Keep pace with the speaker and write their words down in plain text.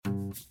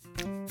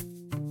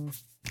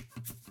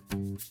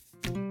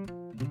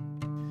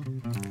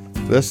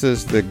This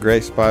is the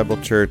Grace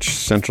Bible Church,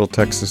 Central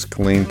Texas,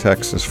 Killeen,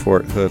 Texas,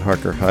 Fort Hood,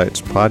 Harker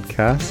Heights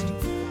podcast.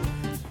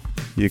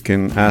 You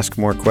can ask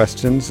more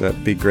questions at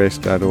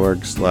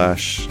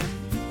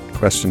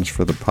bgrace.org/questions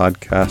for the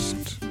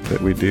podcast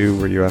that we do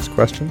where you ask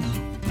questions.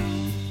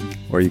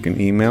 Or you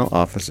can email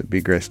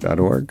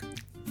office@bgrace.org.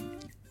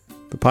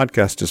 The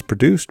podcast is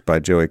produced by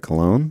Joey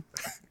Colon.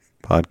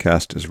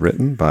 Podcast is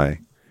written by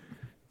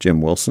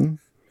Jim Wilson.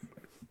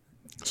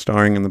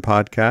 Starring in the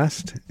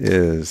podcast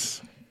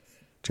is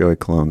Joey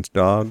Colon's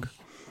dog,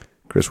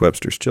 Chris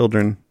Webster's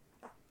children,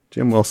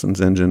 Jim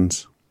Wilson's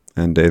engines,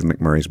 and Dave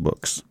McMurray's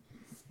books.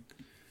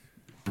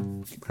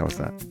 How was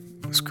that?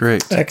 It was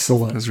great.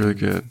 Excellent. That was really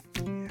good.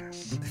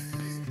 Yes.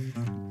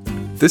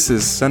 This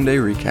is Sunday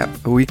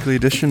Recap, a weekly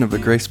edition of the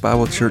Grace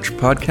Bible Church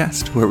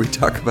podcast where we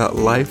talk about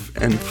life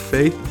and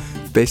faith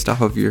based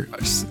off of your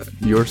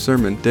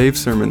sermon,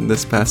 Dave's sermon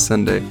this past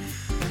Sunday.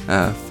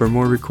 For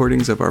more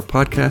recordings of our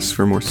podcasts,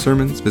 for more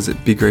sermons,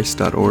 visit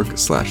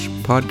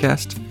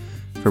bgrace.org/podcast.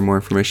 For more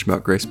information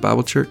about Grace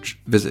Bible Church,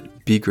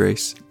 visit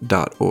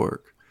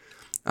bgrace.org.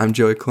 I'm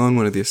Joey Colon,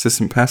 one of the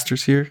assistant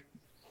pastors here.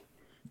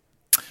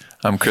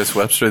 I'm Chris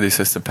Webster, the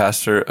assistant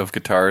pastor of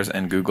guitars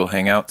and Google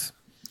Hangouts.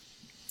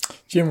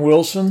 Jim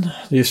Wilson,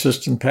 the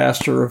assistant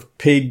pastor of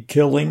pig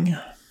killing.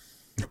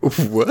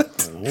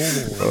 What?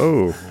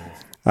 Oh.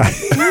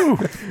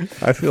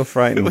 I feel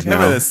frightened We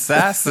now. have an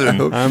assassin.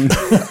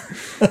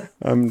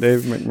 I'm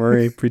Dave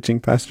McMurray,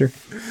 preaching pastor.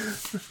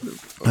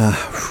 I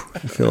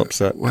feel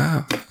upset.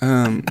 Wow.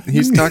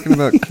 He's talking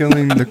about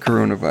killing the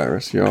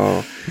coronavirus,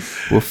 y'all.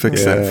 We'll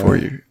fix that for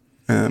you.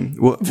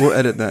 We'll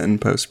edit that in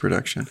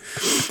post-production.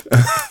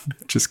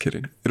 Just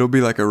kidding. It'll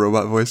be like a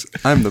robot voice.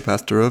 I'm the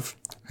pastor of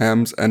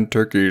hams and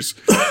turkeys.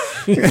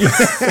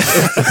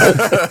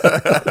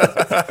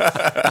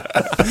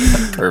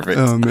 Perfect.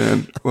 Oh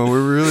man. Well,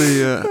 we're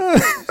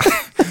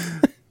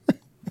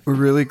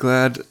really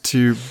glad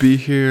to be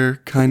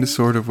here, kind of,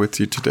 sort of, with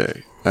you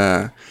today.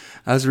 I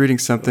was reading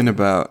something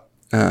about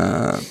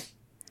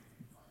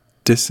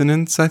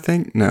dissonance, I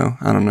think. No,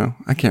 I don't know.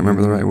 I can't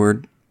remember the right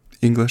word.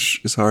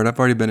 English is hard. I've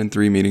already been in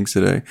 3 meetings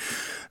today.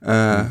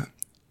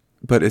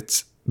 But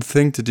it's the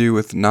thing to do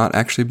with not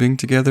actually being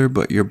together,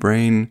 but your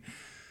brain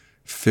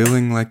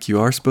feeling like you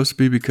are supposed to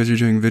be because you're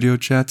doing video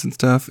chats and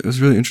stuff. It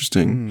was really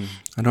interesting.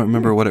 I don't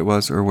remember what it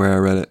was or where I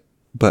read it,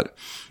 but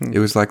it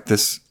was like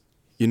this,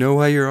 you know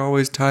why you're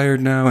always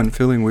tired now and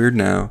feeling weird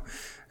now?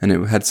 And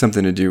it had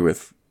something to do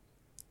with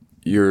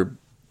your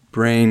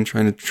brain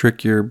trying to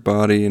trick your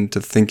body into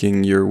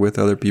thinking you're with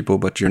other people,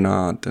 but you're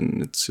not.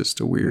 And it's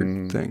just a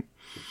weird thing.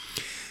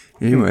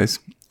 Anyways.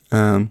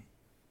 I'm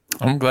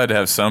glad to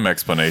have some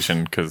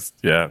explanation because,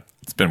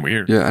 it's been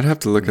weird. Yeah, I'd have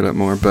to look it up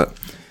more, but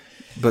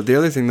the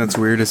other thing that's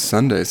weird is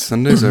Sundays.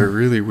 Sundays are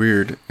really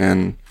weird,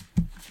 and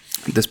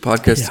this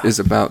podcast is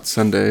about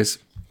Sundays.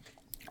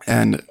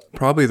 And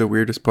probably the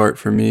weirdest part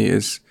for me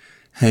is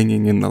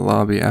hanging in the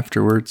lobby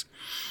afterwards.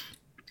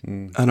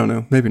 I don't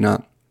know, maybe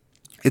not.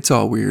 It's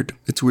all weird.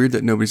 It's weird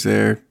that nobody's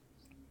there.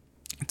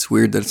 It's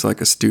weird that it's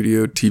like a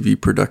studio TV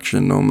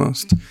production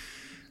almost.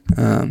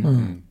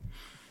 That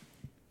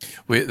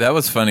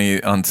was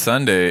funny. On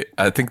Sunday,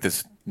 I think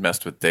this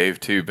messed with Dave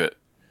too, but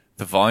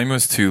the volume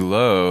was too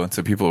low, and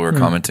so people were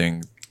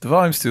commenting, the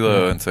volume's too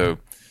low, and so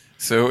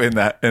in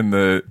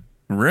the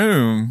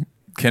room,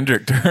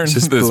 Kendrick turned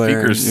the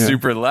speakers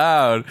super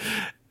loud,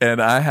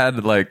 and I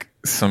had like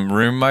some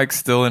room mics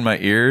still in my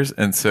ears,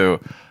 and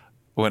so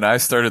when I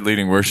started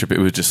leading worship, it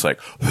was just like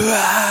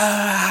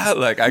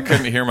I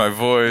couldn't hear my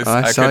voice.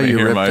 I couldn't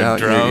hear my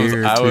drums.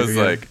 I was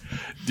like,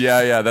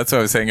 yeah, that's why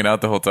I was hanging out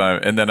the whole time.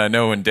 And then I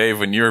know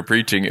when you were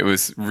preaching, it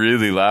was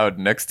really loud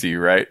next to you,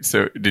 right?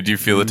 So did you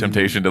feel the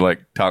temptation to like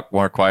talk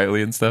more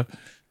quietly and stuff?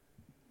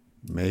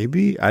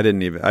 Maybe. I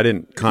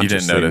didn't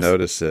consciously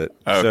notice it.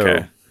 Okay.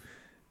 So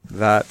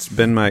that's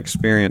been my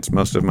experience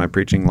most of my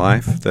preaching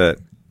life, that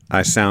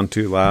I sound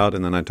too loud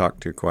and then I talk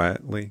too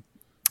quietly.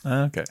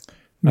 Okay.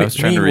 I was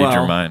trying to read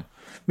your mind.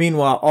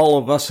 Meanwhile, all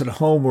of us at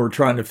home were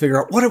trying to figure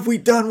out, what have we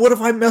done? What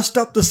have I messed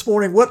up this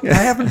morning? What I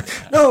haven't?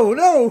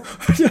 No.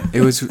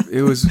 It was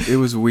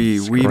we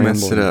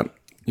messed it up.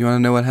 You want to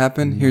know what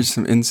happened? Here's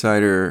some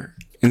insider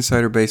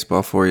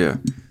baseball for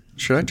you.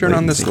 Should I turn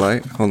on this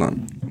light? Hold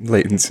on.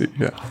 Latency.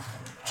 Yeah.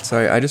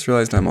 Sorry, I just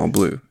realized I'm all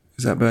blue.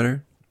 Is that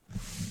better?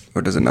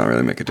 Or does it not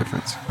really make a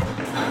difference?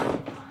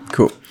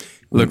 Cool.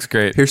 Looks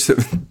great. Here's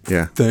some.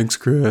 Yeah. Thanks,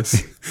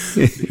 Chris.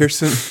 Here's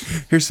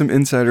some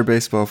insider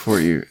baseball for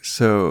you.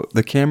 So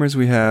the cameras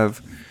we have,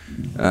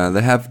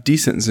 they have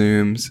decent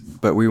zooms,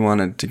 but we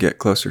wanted to get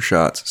closer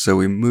shots, so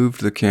we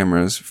moved the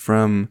cameras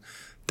from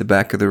the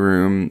back of the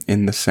room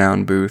in the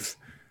sound booth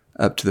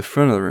up to the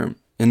front of the room.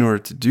 In order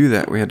to do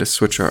that, we had to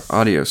switch our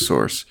audio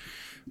source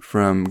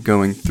from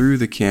going through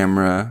the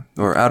camera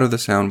or out of the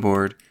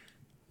soundboard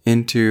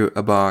into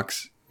a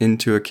box,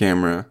 into a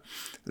camera.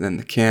 Then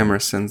the camera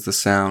sends the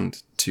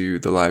sound to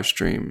the live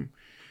stream.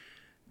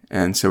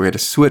 And so we had to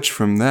switch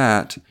from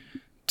that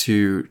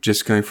to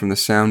just going from the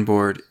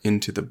soundboard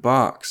into the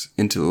box,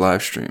 into the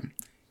live stream.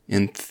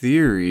 In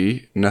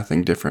theory,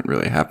 nothing different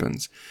really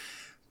happens.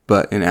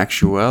 But in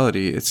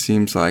actuality, it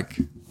seems like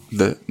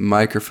the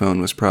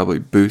microphone was probably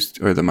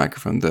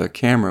the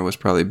camera was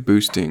probably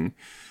boosting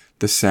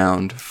the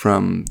sound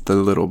from the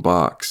little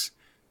box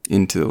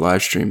into the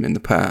live stream in the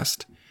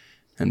past.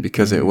 And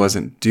because it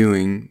wasn't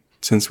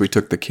since we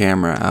took the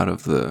camera out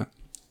of the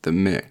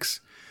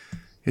mix,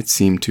 it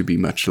seemed to be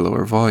much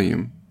lower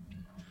volume.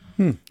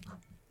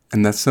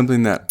 And that's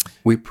something that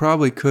we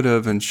probably could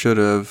have and should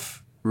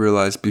have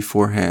realized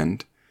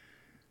beforehand.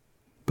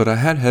 But I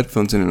had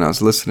headphones in and I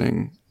was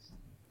listening,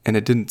 and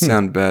it didn't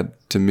sound bad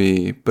to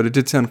me, but it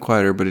did sound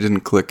quieter, but it didn't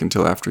click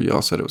until after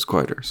y'all said it was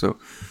quieter. So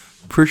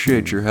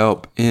appreciate your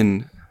help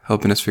in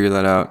helping us figure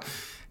that out.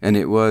 And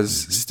it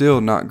was still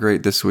not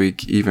great this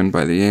week, even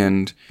by the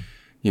end.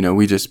 You know,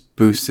 we just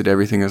boosted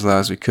everything as loud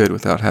as we could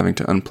without having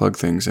to unplug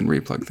things and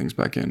replug things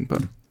back in.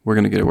 But we're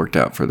going to get it worked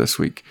out for this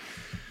week.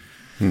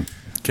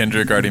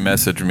 Kendrick already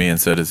messaged me and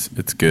said it's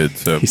good.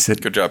 So He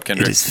said, good job,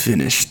 Kendrick. It is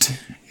finished.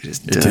 It is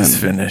done. It is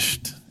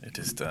finished. It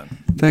is done.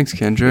 Thanks,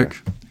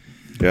 Kendrick.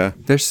 Yeah.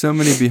 There's so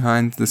many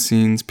behind the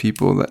scenes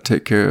people that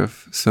take care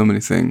of so many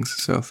things.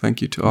 So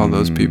thank you to all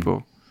those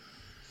people.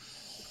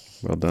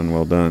 Well done.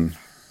 Well done.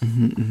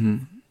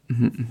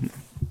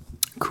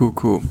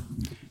 Cool.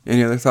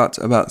 Any other thoughts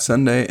about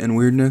Sunday and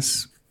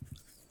weirdness?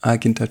 I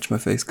can touch my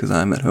face because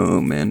I'm at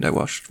home and I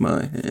washed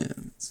my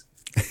hands.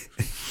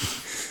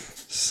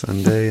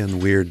 Sunday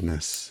and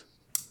weirdness.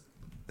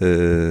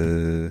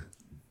 Do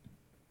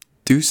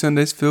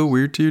Sundays feel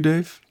weird to you,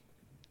 Dave?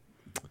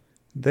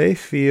 They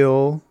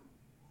feel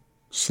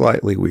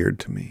slightly weird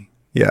to me.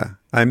 Yeah.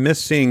 I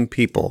miss seeing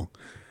people.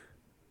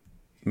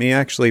 Me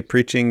actually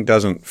preaching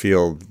doesn't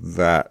feel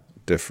that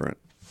different.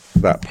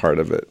 That part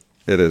of it.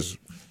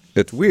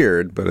 It's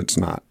weird, but it's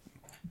not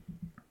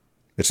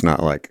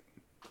like,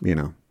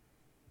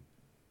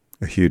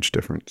 a huge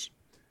difference.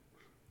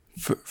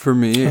 For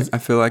me, I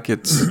feel like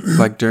it's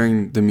like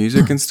during the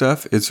music and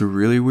stuff, it's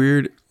really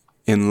weird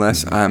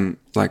unless I'm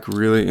like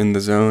really in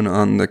the zone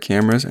on the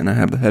cameras and I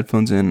have the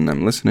headphones in and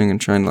I'm listening and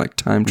trying to like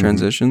time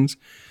transitions.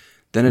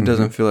 Then it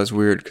doesn't feel as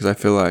weird because I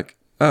feel like,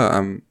 oh,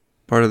 I'm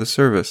part of the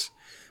service.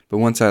 But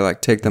once I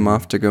like take them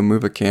off to go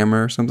move a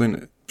camera or something,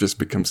 it just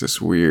becomes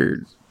this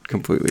weird,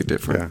 completely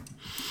different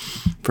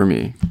for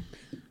me.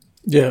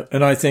 Yeah,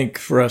 and I think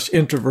for us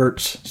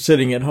introverts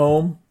sitting at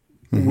home,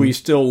 we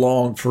still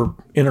long for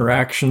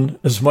interaction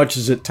as much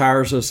as it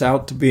tires us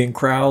out to be in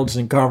crowds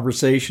and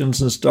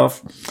conversations and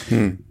stuff.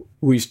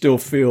 We still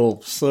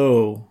feel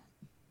so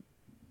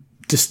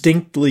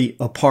distinctly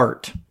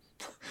apart.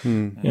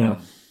 Yeah.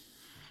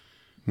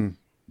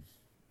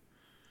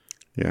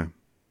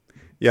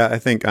 Yeah, I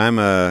think I'm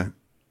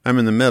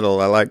in the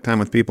middle. I like time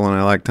with people and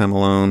I like time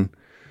alone.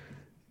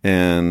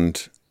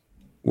 And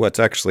what's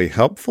actually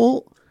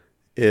helpful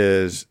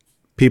is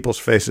people's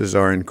faces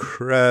are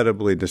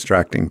incredibly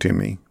distracting to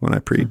me when I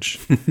preach.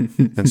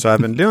 And so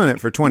I've been doing it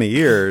for 20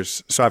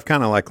 years, so I've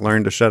kind of like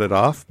learned to shut it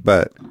off,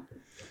 but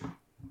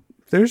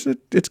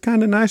it's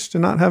kind of nice to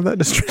not have that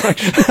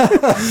distraction.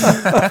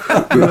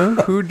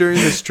 Who during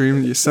the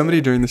stream,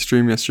 somebody during the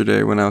stream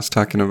yesterday when I was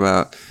talking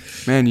about,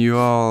 man, you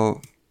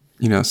all,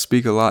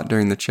 speak a lot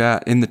in the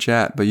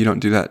chat, but you don't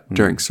do that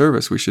during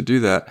service. We should do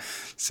that.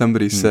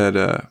 Somebody said,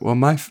 well,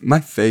 my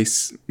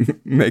face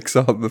makes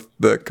all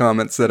the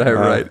comments that I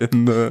write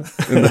in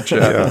the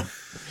chat.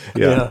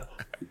 Yeah.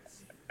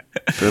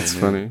 That's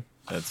funny.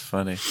 That's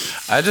funny.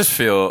 I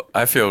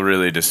feel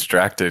really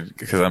distracted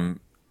because I'm,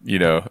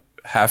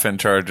 half in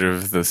charge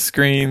of the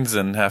screens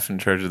and half in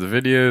charge of the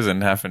videos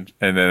and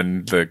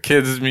then the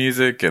kids'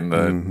 music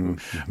and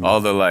all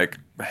the like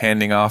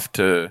handing off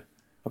to,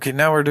 okay,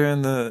 now we're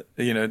doing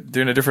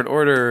doing a different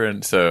order.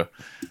 And so,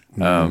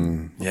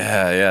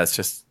 it's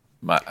just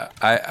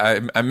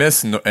I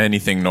miss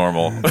anything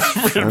normal.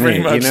 Pretty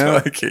much.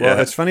 Well,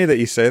 it's funny that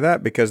you say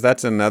that because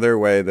that's another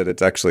way that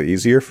it's actually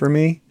easier for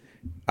me.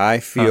 I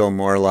feel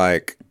more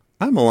like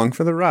I'm along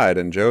for the ride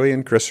and Joey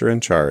and Chris are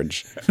in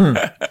charge,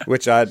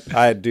 which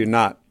I do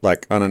not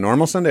like on a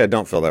normal Sunday. I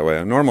don't feel that way.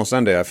 On a normal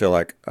Sunday, I feel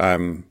like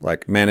I'm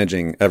like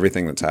managing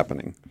everything that's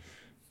happening.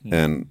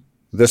 And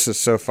this is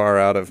so far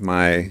out of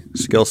my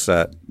skill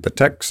set, the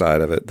tech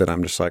side of it, that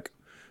I'm just like,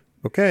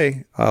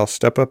 okay, I'll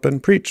step up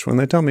and preach when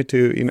they tell me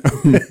to,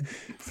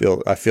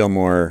 I feel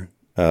more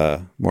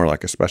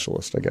like a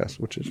specialist, I guess,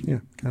 which is,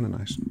 kind of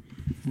nice.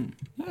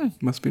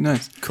 Must be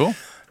nice. Cool.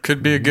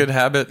 Could be a good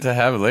habit to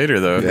have later,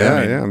 though.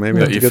 Maybe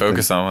that you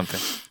focus on one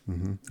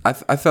thing.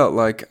 I felt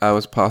like I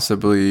was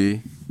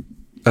possibly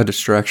a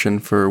distraction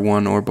for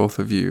one or both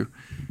of you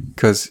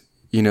because,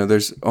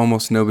 there's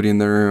almost nobody in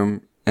the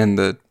room and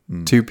the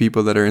two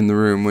people that are in the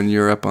room when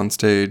you're up on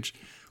stage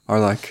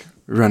are like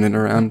running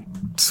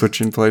around,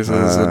 switching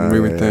places and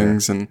moving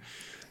things. And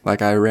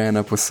like I ran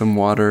up with some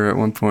water at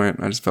one point.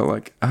 I just felt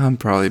like I'm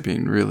probably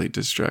being really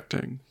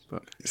distracting.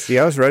 But see,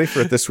 I was ready for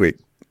it this week.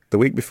 The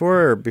week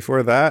before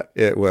that,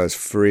 it was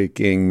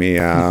freaking me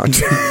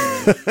out.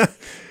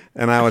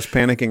 And I was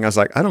panicking. I was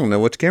like, I don't know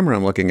which camera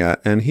I'm looking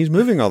at. And he's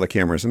moving all the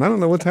cameras and I don't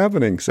know what's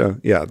happening. So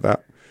yeah,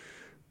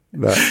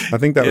 I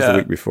think that was the Yeah.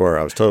 week before.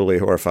 I was totally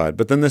horrified.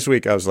 But then this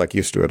week I was like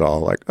used to it all.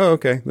 Like, oh,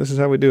 okay, this is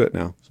how we do it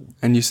now.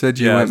 And you said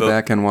you Yeah, went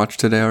back and watched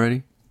today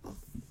already?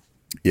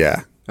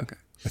 Yeah. Okay.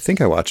 I think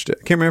I watched it.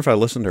 I can't remember if I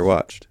listened or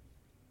watched.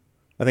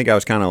 I think I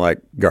was kind of like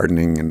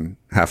gardening and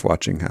half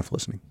watching, half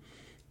listening.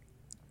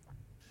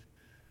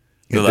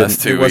 The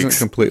last 2 It wasn't weeks.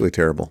 completely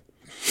terrible.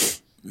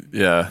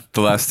 Yeah,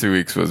 the last 2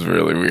 weeks was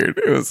really weird.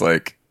 It was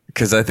like,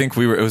 because I think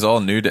it was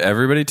all new to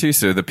everybody too.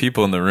 So the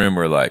people in the room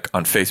were like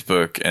on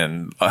Facebook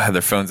and had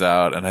their phones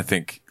out. And I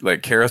think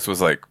like Karis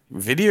was like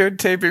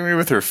videotaping me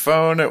with her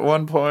phone at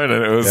one point,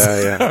 and it was,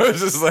 Yeah. I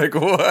was just like,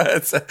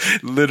 what?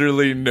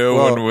 Literally no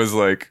Well- one was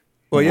like,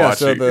 Well, yeah,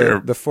 so watching or-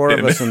 the four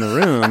of us in the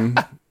room,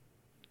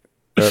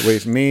 or at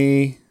least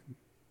me,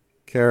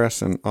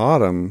 Karis, and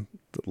Autumn,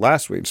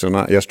 last week, so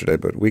not yesterday,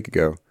 but a week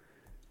ago,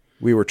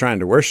 we were trying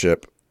to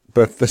worship,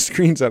 but the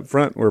screens up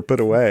front were put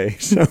away.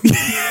 So,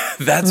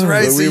 That's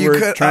right. so So we you were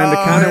could, trying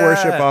to oh, kind of yeah.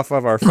 worship off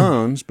of our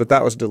phones, but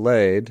that was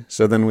delayed.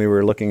 So then we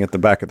were looking at the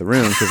back of the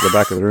room because the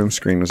back of the room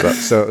screen was up.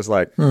 So it was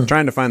like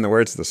trying to find the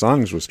words to the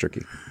songs was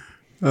tricky.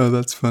 Oh,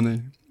 that's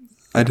funny.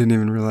 I didn't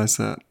even realize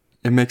that.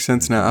 It makes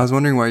sense now. I was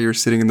wondering why you were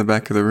sitting in the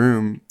back of the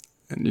room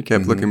and you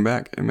kept looking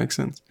back. It makes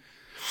sense.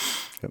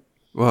 Yep.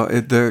 Well,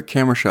 the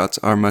camera shots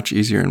are much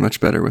easier and much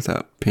better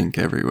without pink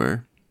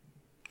everywhere.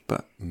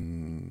 But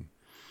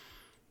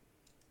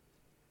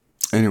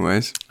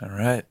anyways, All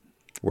right.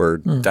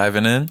 Word.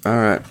 Diving in. all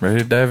right. Ready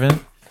to dive in?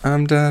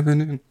 I'm diving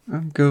in.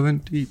 I'm going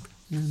deep.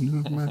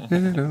 In my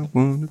head I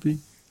wanna be. You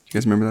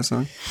guys remember that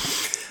song?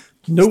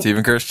 Nope.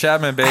 Stephen Curtis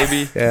Chapman,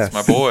 baby. Yes.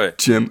 That's my boy.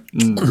 Jim.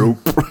 Nope.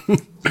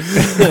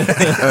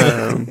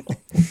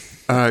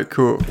 All right,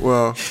 cool.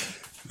 Well,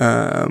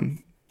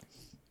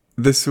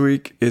 this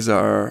week is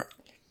our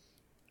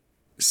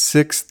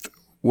sixth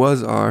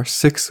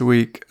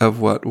week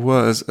of what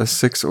was a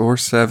 6 or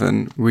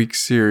 7 week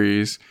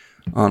series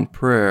on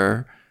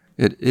prayer.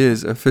 It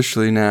is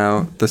officially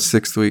now the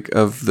 6th week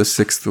of the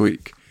 6th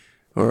week,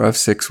 or of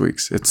 6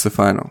 weeks. It's the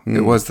final.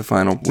 It was the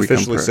final It's week on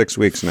officially prayer. 6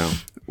 weeks now.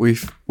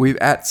 We've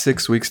at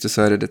 6 weeks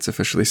decided it's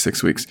officially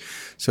 6 weeks.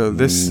 So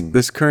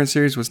this current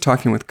series was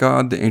Talking with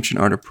God, the Ancient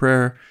Art of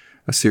Prayer,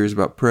 a series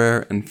about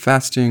prayer and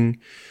fasting.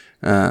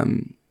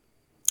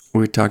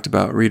 We talked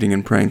about reading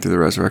and praying through the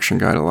Resurrection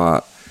Guide a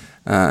lot,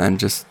 and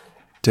just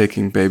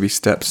taking baby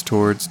steps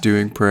towards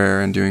doing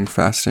prayer and doing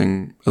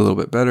fasting a little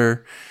bit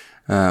better,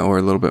 or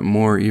a little bit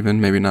more even,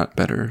 maybe not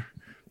better.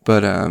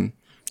 But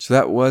so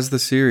that was the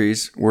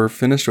series. We're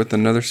finished with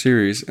another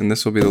series, and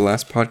this will be the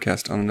last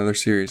podcast on another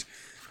series.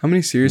 How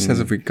many series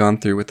have we gone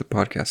through with the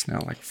podcast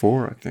now? Like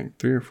 4, I think.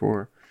 3 or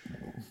 4.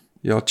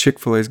 Y'all,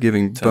 Chick-fil-A is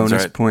giving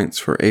bonus right. points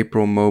for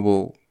April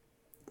mobile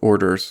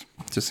orders,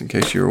 just in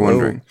case you were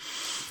wondering.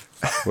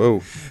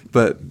 Whoa.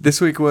 But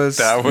this week was...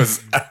 That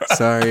was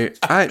Sorry.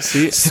 I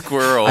see.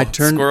 squirrel. I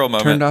turned Squirrel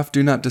moment. turned off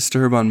Do Not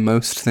Disturb on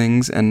most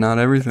things and not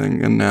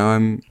everything, and now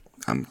I'm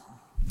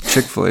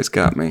Chick-fil-A's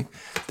got me.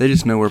 They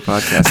just know we're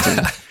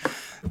podcasting.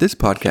 This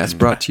podcast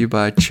brought to you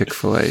by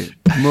Chick-fil-A,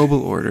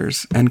 mobile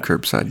orders and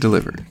curbside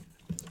delivery.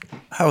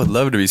 I would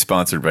love to be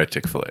sponsored by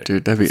Chick-fil-A.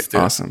 Dude, that'd be Let's do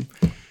it. awesome.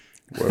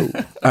 Whoa.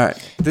 All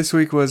right. This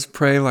week was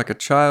Pray Like a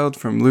Child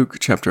from Luke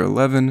chapter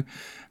 11,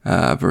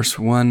 verse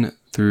 1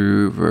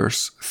 through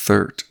verse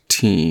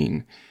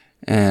 13.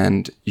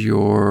 And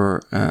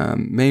your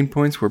main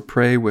points were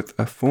pray with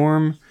a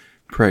form,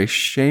 pray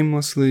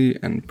shamelessly,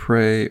 and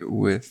pray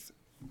with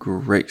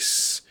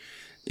grace.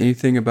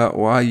 Anything about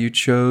why you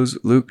chose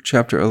Luke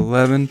chapter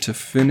 11 to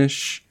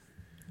finish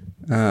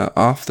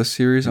off the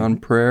series on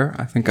prayer?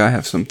 I think I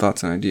have some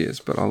thoughts and ideas,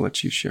 but I'll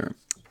let you share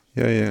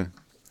them.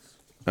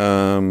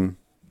 Yeah.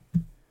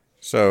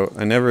 So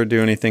I never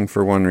do anything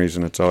for one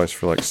reason. It's always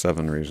for like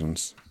 7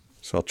 reasons.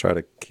 So I'll try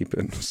to keep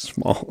it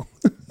small.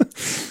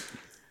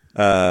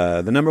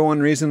 The number one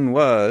reason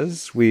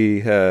was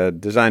we had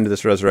designed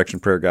this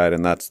resurrection prayer guide,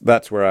 and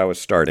that's where I was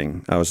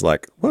starting. I was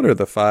like, what are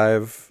the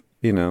 5,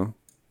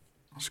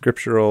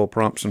 scriptural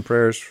prompts and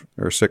prayers,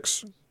 or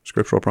 6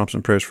 scriptural prompts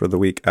and prayers for the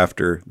week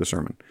after the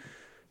sermon?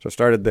 So I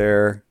started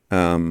there.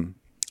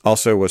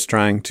 Also was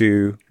trying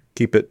to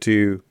keep it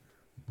to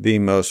the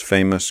most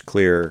famous,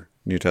 clear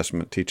New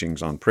Testament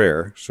teachings on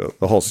prayer. So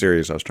the whole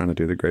series, I was trying to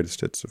do the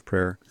greatest hits of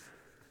prayer.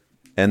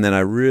 And then I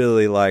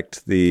really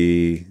liked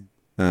the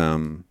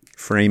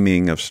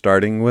framing of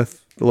starting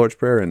with the Lord's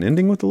Prayer and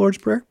ending with the Lord's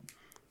Prayer.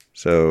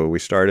 So we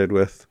started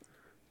with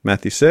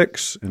Matthew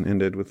 6 and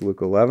ended with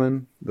Luke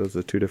 11. Those are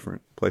the 2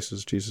 different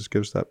places Jesus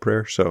gives that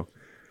prayer. So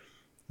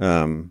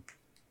I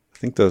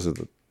think those are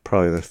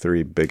probably the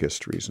 3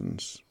 biggest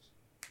reasons.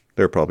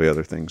 There are probably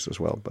other things as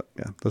well, but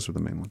yeah, those are the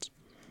main ones.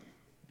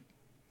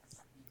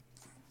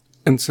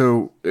 And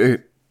so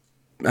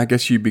I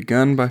guess you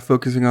begun by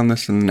focusing on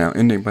this and now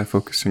ending by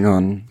focusing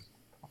on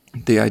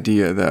the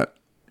idea that,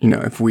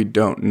 if we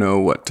don't know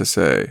what to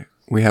say,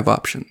 we have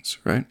options,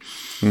 right?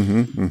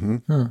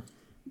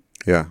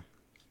 Yeah.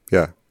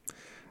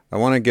 I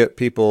want to get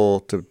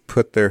people to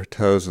put their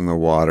toes in the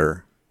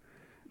water.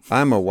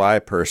 I'm a why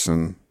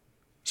person,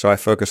 so I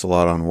focus a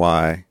lot on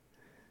why.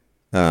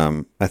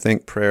 I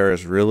think prayer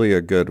is really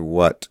a good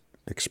what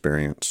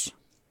experience.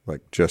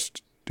 Like,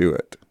 just do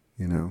it,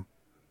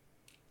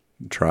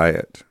 try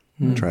it,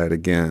 try it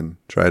again,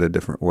 try it a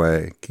different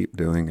way, keep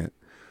doing it.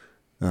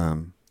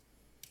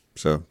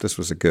 So this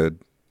was a good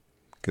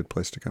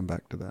place to come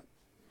back to that.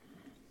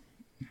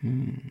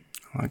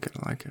 I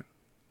like it.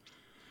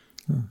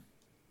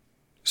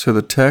 So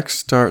the text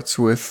starts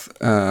with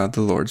the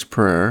Lord's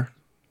Prayer,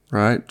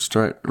 right?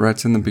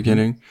 Right in the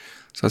beginning.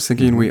 So I was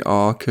thinking we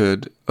all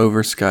could,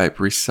 over Skype,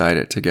 recite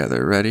it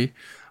together. Ready?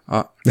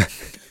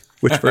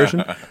 Which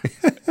version?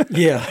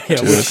 Yeah.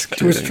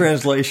 Which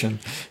translation?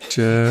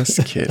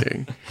 Just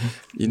kidding.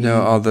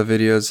 All the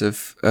videos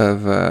of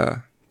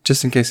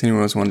just in case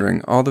anyone was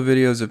wondering, all the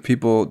videos of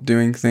people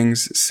doing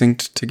things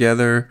synced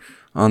together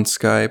on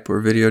Skype or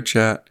video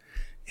chat,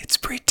 it's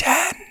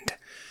pretend.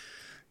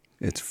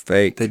 It's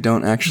fake. They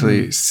don't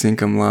actually sync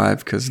them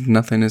live because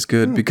nothing is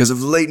good because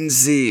of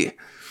latency.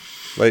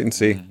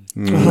 Latency.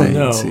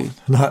 Latency. No,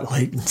 not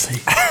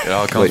latency. It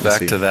all comes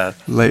back to that.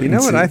 Latency. You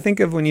know what I think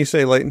of when you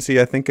say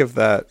latency? I think of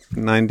that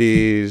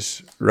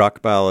 90s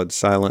rock ballad,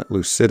 Silent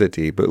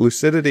Lucidity. But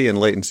lucidity and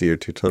latency are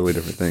two totally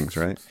different things,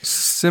 right?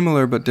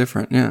 Similar but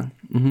different, yeah.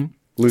 Mm-hmm.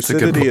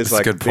 Lucidity is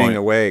like being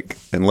awake,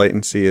 and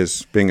latency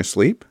is being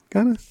asleep,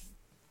 kind of?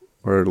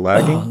 Or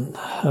lagging?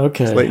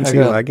 Okay. Is latency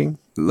lagging?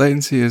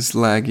 Latency is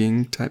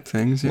lagging type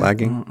things. Yeah.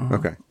 Lagging?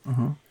 Okay.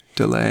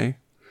 Delay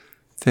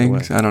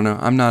things. Delay. I don't know.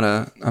 I'm not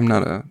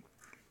a.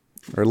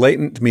 Or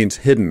latent means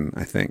hidden,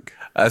 I think.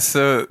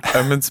 So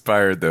I'm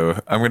inspired, though.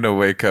 I'm going to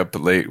wake up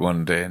late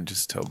one day and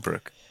just tell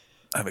Brooke,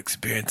 I'm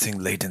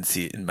experiencing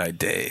latency in my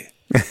day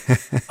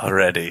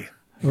already.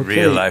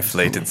 Real life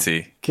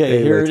latency.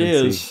 Okay, here latency.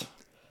 it is.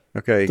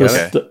 Okay, you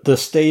got it? The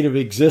state of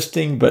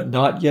existing but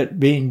not yet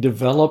being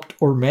developed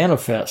or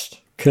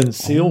manifest.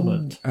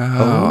 Concealment.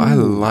 Oh, I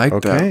like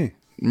that. Okay.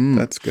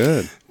 That's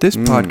good. This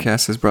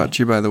podcast is brought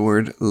to you by the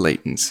word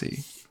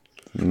latency.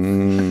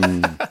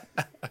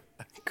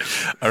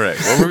 All right.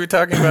 What were we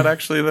talking about,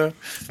 actually, though?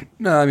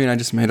 No, I mean, I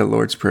just made a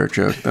Lord's Prayer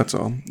joke. That's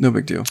all. No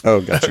big deal. Oh,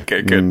 gotcha.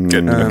 Okay, good.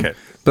 Okay.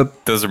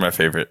 But Those are my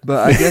favorite.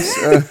 But I guess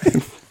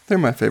they're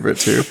my favorite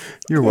too.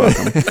 You're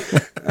welcome.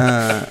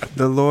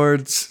 The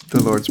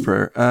Lord's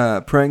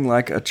Prayer, praying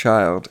like a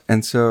child.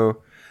 And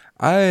so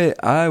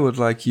I would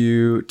like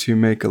you to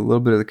make a little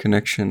bit of the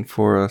connection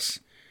for us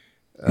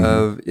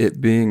of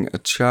it being a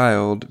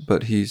child,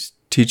 but he's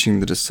teaching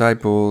the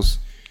disciples.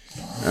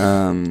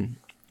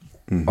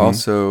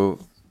 Also,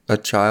 a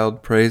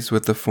child prays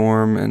with the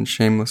form and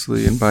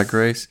shamelessly and by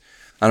grace.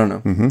 I don't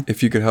know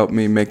if you could help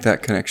me make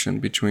that connection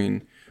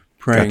between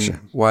praying, Gotcha.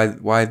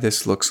 why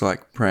this looks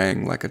like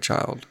praying like a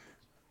child.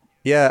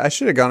 Yeah, I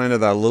should have gone into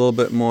that a little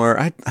bit more.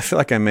 I feel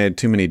like I made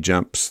too many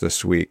jumps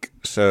this week.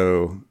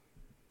 So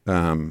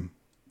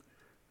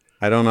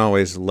I don't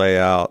always lay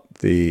out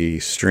the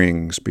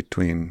strings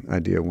between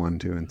idea 1,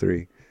 2, and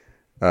 3.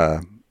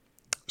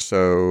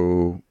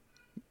 So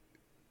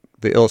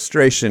the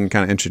illustration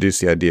kind of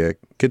introduced the idea.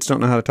 Kids don't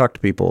know how to talk to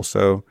people.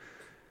 So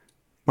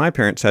my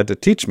parents had to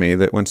teach me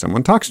that when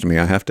someone talks to me,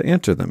 I have to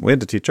answer them. We had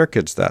to teach our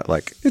kids that.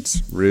 Like,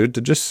 it's rude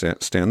to just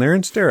stand there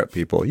and stare at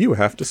people. You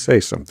have to say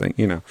something,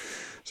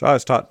 So I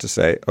was taught to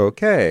say,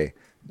 okay.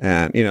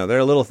 And, there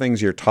are little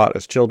things you're taught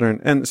as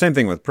children. And the same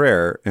thing with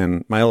prayer.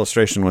 And my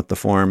illustration with the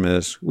form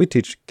is we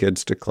teach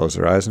kids to close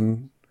their eyes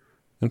and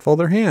fold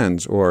their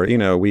hands. Or, I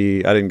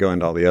didn't go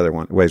into all the other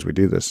ways we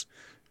do this.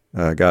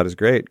 God is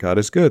great. God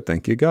is good.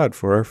 Thank you, God,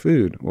 for our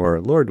food.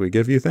 Or, Lord, we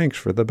give you thanks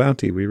for the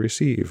bounty we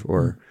receive.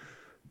 Or,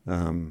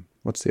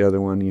 what's the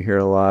other one you hear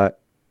a lot?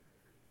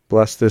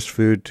 Bless this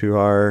food to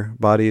our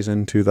bodies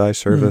and to thy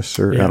service.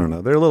 Or, I don't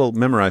know. They're little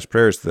memorized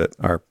prayers that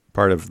are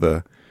part of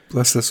the...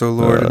 Bless us, O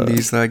Lord, and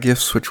these thy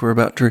gifts, which we're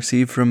about to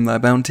receive from thy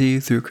bounty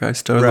through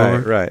Christ our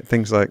Lord. Right.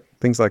 Things like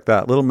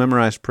that. Little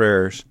memorized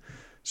prayers.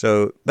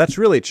 So that's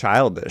really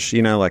childish.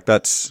 Like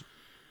that's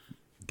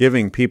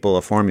giving people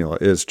a formula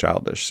is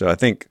childish. So I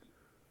think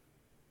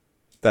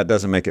that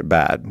doesn't make it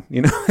bad.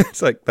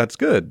 It's like, that's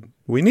good.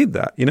 We need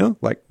that,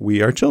 like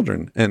we are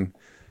children. And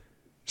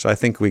so I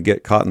think we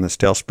get caught in this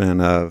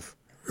tailspin of,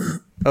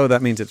 oh,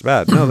 that means it's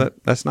bad. No,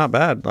 that's not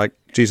bad. Like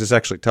Jesus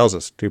actually tells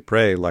us to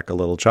pray like a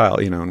little child,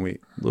 and we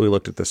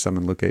looked at this some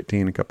in Luke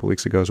 18 a couple of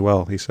weeks ago as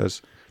well. He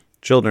says,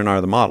 children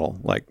are the model.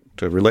 Like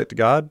to relate to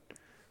God,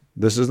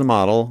 this is the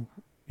model,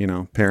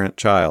 parent,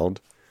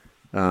 child.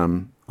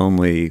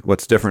 Only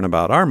what's different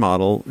about our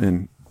model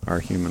in our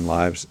human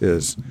lives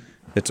is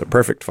it's a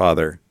perfect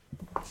father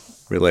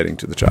relating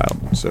to the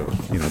child. So,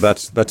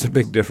 that's a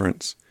big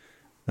difference,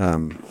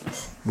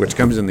 which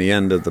comes in the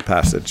end of the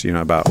passage,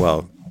 about,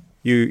 well,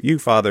 you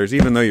fathers,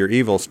 even though you're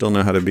evil, still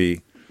know how to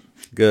be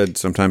good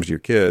sometimes to your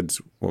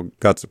kids. Well,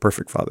 God's the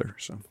perfect father.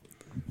 So,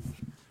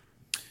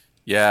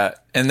 yeah,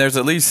 and there's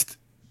at least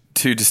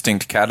two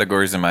distinct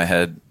categories in my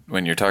head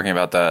when you're talking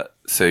about that.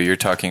 So you're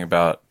talking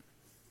about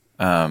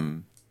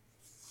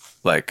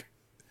like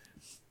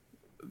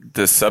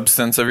the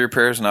substance of your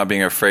prayers, not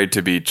being afraid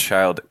to be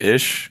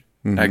childish,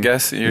 I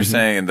guess you're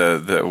saying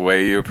the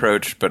way you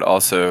approach, but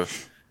also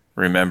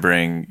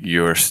remembering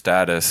your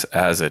status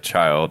as a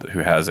child who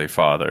has a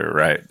father,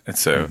 right? And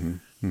so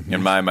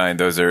in my mind,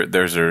 those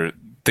are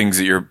things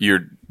that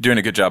you're doing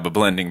a good job of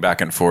blending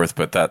back and forth.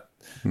 But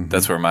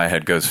that's where my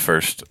head goes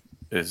first.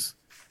 Is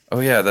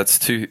that's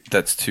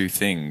two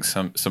things.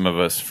 Some of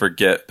us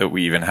forget that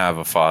we even have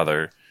a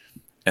father,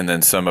 and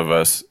then some of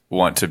us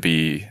want to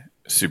be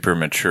super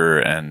mature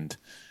and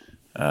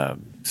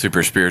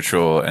super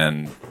spiritual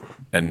and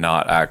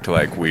not act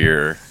like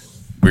we're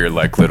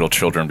like little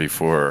children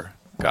before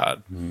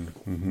God.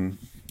 Mm-hmm.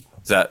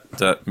 Is that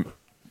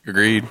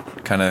agreed?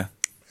 Kind of.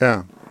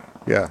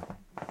 Yeah.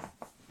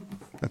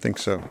 I think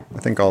so. I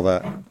think all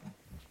that.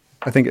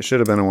 I think it should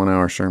have been a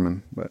 1-hour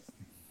sermon, but.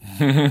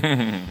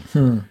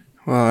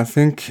 Well, I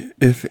think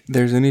if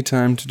there's any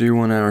time to do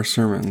 1-hour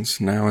sermons,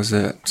 now is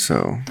it.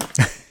 So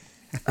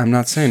I'm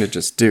not saying to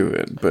just do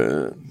it,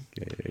 but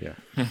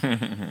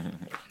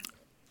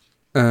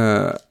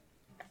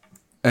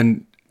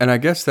and I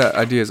guess that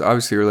idea is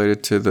obviously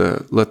related to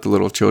the "let the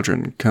little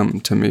children come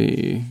to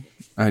me"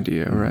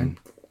 idea, right?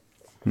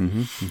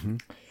 Mm-hmm. Mm-hmm.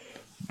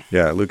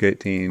 Yeah, Luke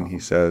 18, he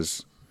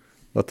says,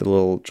 "Let the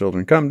little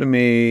children come to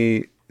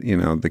me."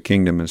 The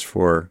kingdom is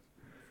for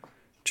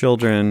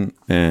children,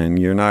 and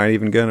you're not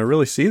even going to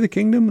really see the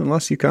kingdom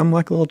unless you come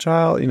like a little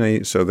child.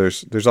 So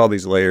there's all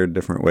these layered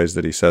different ways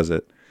that he says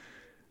it.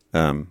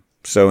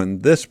 So in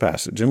this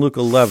passage, in Luke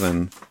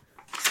 11,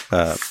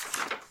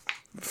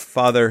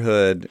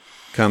 fatherhood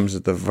comes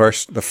at the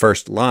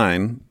first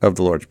line of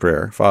the Lord's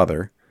Prayer,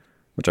 Father,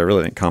 which I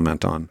really didn't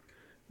comment on.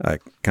 I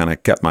kind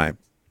of kept my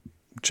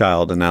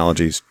child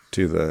analogies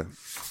to the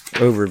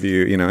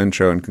overview,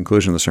 intro and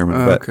conclusion of the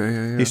sermon. But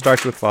he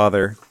starts with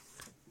Father,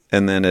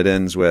 and then it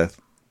ends with,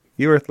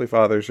 "You earthly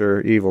fathers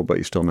are evil, but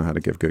you still know how to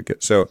give good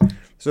gifts." So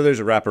there's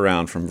a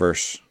wraparound from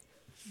verse,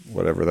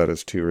 whatever that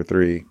is, 2 or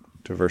 3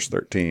 to verse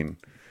 13.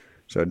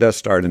 So it does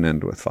start and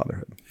end with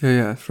fatherhood.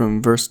 Yeah,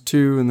 from verse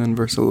 2 and then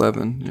verse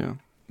 11. Yeah.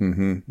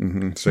 Mm-hmm.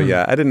 Mm-hmm. So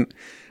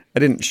I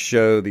didn't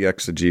show the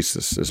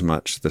exegesis as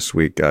much this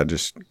week. I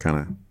just kind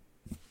of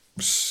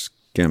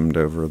skimmed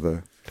over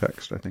the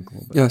text, I think, a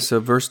little bit. Yeah, so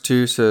verse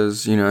 2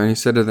 says, and he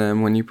said to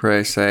them, "When you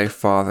pray, say,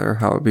 Father,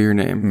 hallowed be your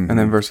name." Mm-hmm. And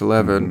then verse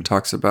 11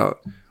 talks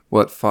about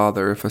what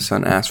father, if a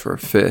son asks for a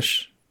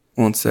fish,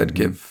 will instead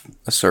give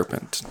a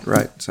serpent,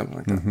 right? Something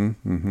like that. Mm-hmm.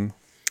 Mm-hmm.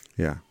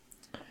 Yeah.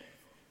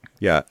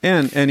 Yeah,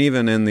 and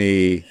even in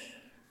the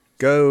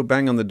go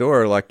bang on the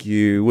door like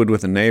you would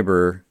with a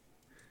neighbor,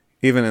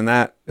 even in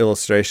that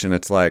illustration,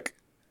 it's like,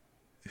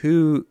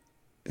 who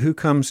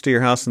comes to your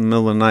house in the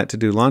middle of the night to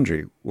do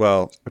laundry?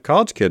 Well, a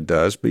college kid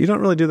does, but you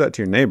don't really do that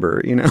to your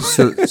neighbor,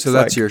 So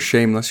that's your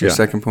shameless, your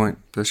second point,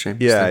 the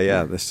shameless.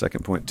 Yeah, the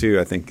second point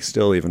too, I think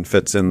still even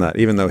fits in that,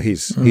 even though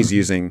he's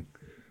using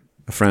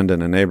a friend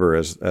and a neighbor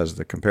as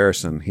the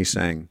comparison, he's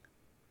saying,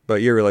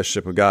 but your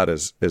relationship with God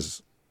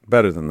is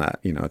better than that.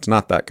 It's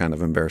not that kind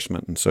of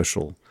embarrassment and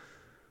social,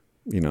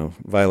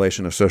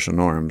 violation of social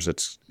norms.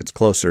 It's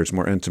closer, it's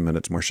more intimate,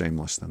 it's more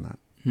shameless than that.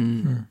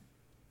 Mm-hmm.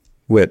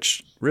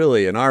 Which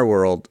really in our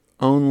world,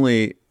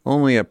 only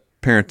a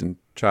parent and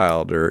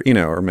child, or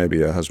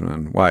maybe a husband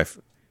and wife,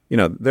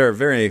 there are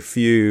very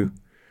few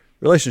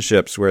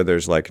relationships where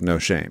there's like no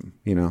shame.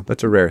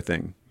 That's a rare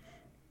thing.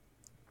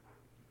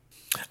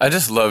 I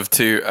just love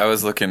to. I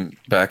was looking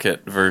back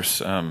at verse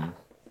 1,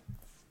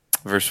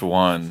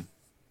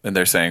 and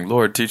they're saying,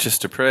 "Lord, teach us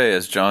to pray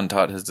as John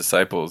taught his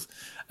disciples."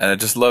 And I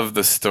just love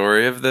the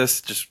story of this,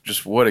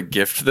 just what a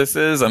gift this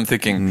is. I'm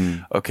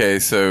thinking, okay,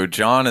 so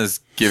John is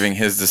giving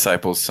his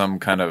disciples some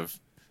kind of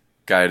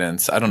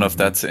guidance. I don't know if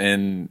that's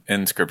in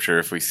Scripture,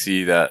 if we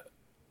see that,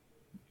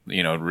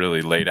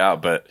 really laid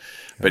out, but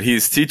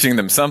he's teaching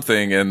them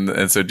something,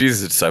 and so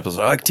Jesus' disciples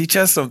are like, "Teach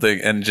us something,"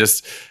 and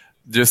just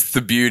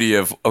the beauty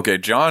of, okay,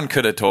 John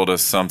could have told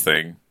us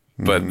something,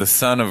 but the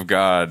Son of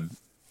God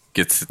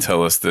gets to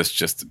tell us this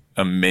just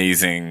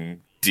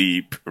amazing,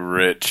 deep,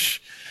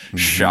 rich,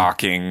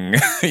 shocking,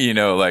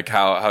 like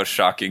how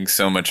shocking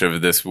so much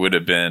of this would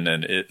have been,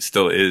 and it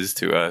still is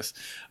to us.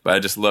 But I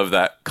just love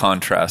that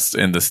contrast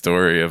in the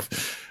story of,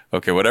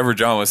 okay, whatever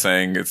John was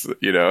saying, it's,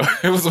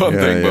 it was one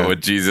thing, but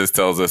what Jesus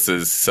tells us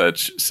is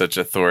such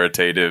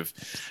authoritative.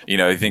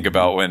 You think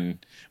about when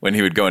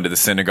he would go into the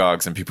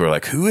synagogues and people are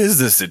like, "Who is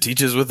this that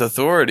teaches with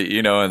authority?"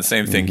 And the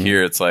same thing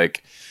here. It's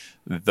like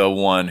the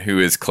one who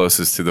is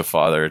closest to the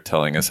Father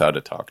telling us how to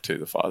talk to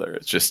the Father.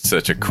 It's just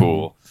such a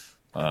cool,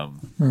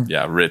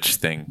 rich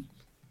thing.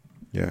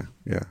 Yeah.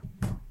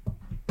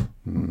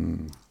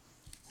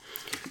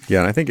 Yeah,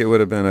 and I think it would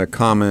have been a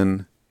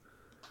common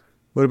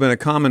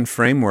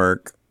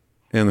framework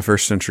in the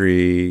first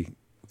century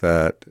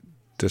that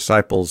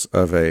disciples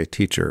of a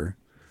teacher,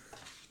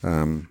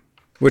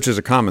 which is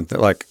a common thing.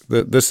 Like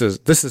this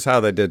is how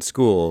they did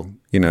school.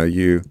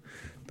 The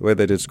way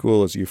they did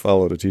school is you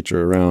followed a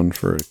teacher around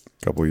for a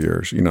couple of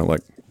years.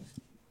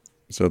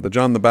 So the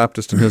John the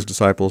Baptist and his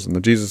disciples, and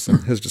the Jesus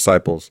and his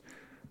disciples,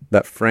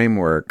 that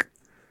framework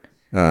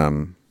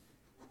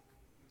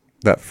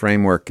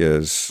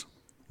is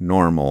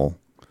normal.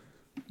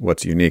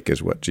 What's unique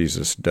is what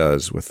Jesus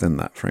does within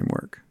that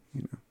framework.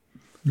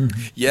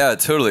 Yeah,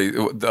 totally.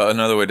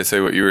 Another way to say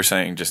what you were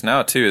saying just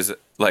now too is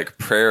like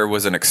prayer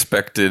was an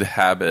expected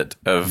habit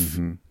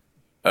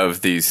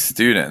of these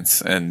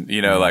students, and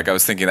like I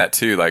was thinking that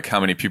too. Like how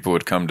many people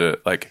would come to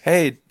like,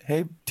 hey,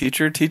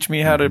 teacher, teach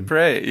me how to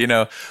pray.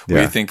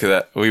 We think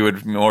that we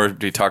would more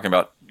be talking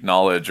about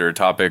knowledge or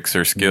topics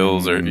or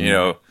skills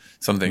or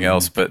something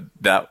else, but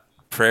that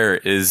prayer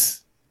is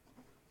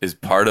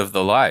part of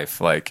the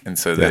life. Like, and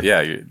so that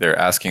they're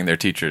asking their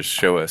teachers,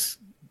 show us.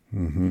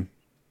 Give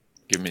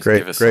us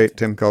Great something.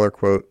 Tim Keller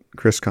quote.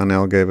 Chris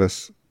Connell gave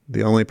us,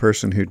 the only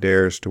person who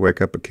dares to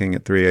wake up a king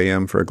at 3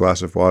 a.m. for a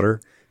glass of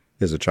water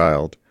is a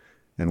child,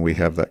 and we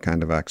have that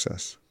kind of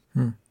access.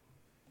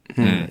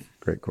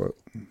 Great quote.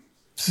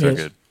 So Yes.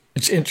 good.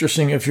 It's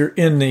interesting if you're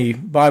in the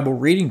Bible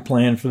reading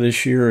plan for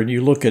this year and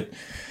you look at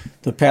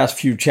the past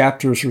few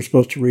chapters we're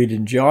supposed to read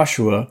in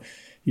Joshua,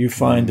 you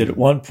find that at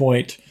one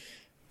point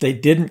they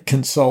didn't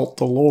consult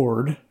the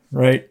Lord,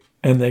 right?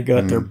 And they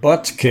got their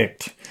butts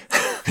kicked.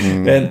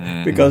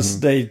 And because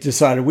they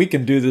decided we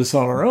can do this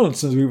on our own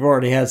since we've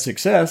already had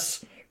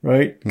success,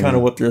 right? Kind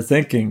of what they're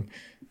thinking.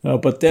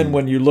 But then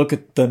when you look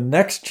at the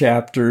next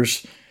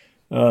chapters,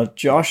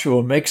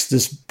 Joshua makes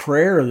this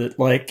prayer that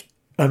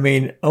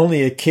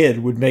only a kid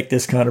would make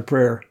this kind of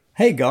prayer.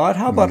 Hey, God,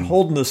 how about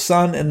holding the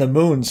sun and the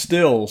moon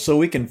still so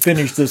we can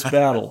finish this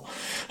battle?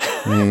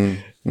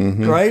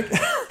 Right?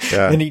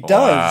 Yeah. And he does.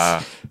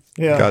 Wow.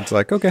 Yeah. God's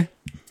like, okay.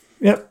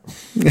 Yep.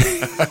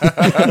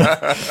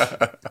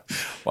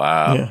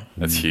 Wow. Yeah.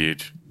 That's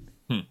huge.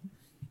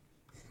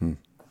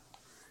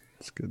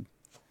 It's good.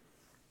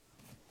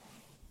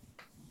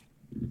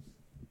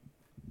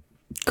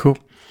 Cool.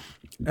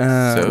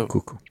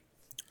 Cool.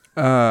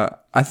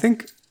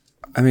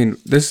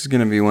 This is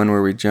going to be one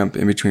where we jump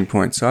in between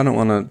points, so I don't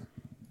want to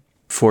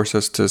force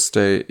us to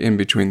stay in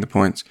between the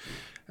points.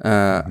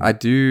 I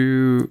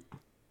do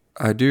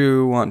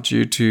want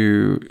you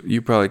to,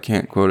 you probably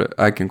can't quote it.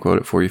 I can quote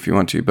it for you if you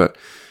want to, but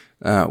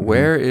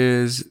where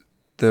is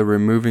the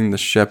removing the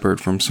shepherd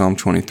from Psalm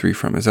 23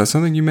 from? Is that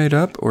something you made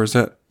up, or is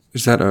that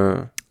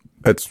a...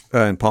 It's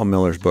in Paul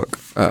Miller's book.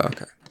 Oh,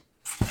 okay.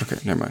 Okay,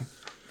 never mind.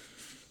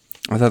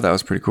 I thought that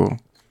was pretty cool.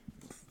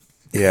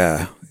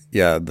 Yeah.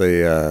 I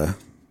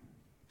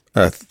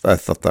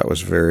thought that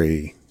was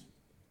very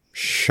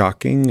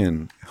shocking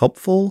and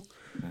helpful.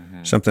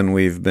 Something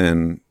we've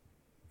been,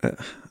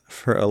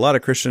 for a lot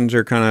of Christians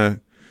are kind of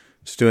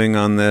stewing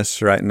on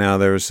this right now.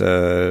 There's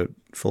a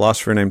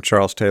philosopher named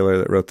Charles Taylor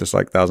that wrote this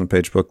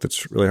 1,000-page book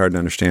that's really hard to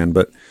understand.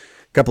 But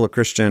a couple of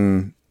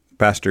Christian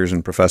pastors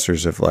and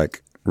professors have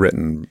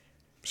written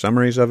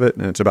summaries of it,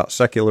 and it's about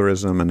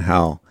secularism and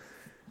how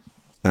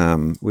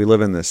we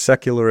live in this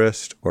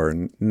secularist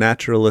or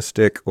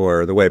naturalistic,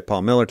 or the way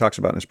Paul Miller talks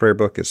about in his prayer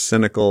book is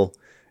cynical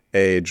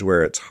age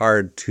where it's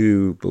hard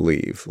to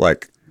believe.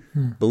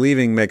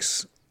 Believing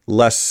makes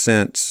less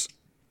sense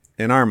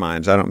in our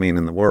minds. I don't mean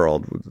in the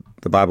world.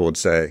 The Bible would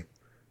say,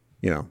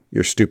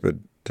 you're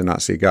stupid to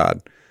not see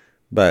God,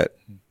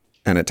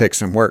 and it takes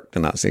some work to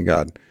not see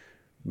God.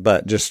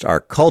 But just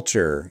our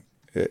culture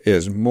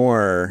is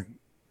more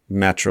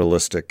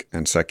naturalistic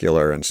and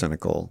secular and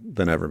cynical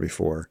than ever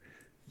before.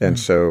 And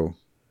so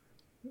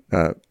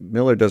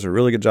Miller does a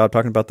really good job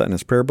talking about that in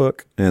his prayer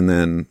book. And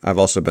then I've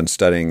also been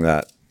studying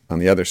that on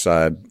the other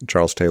side,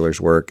 Charles Taylor's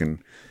work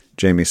and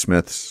Jamie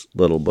Smith's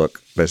little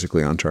book,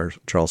 basically on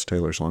Charles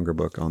Taylor's longer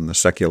book on the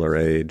secular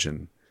age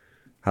and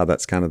how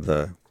that's kind of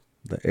the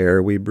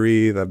air we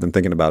breathe. I've been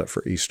thinking about it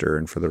for Easter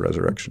and for the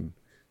resurrection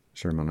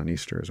sermon on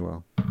Easter as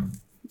well.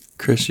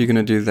 Chris, you going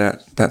to do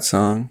that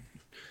song?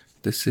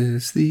 This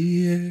is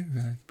the air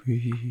I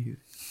breathe.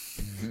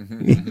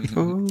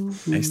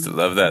 I used to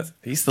love that.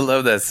 I used to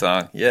love that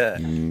song. Yeah.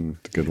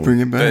 It's a good one. Bring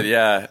it back. But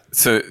yeah,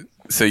 so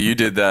you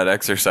did that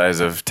exercise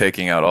of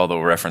taking out all the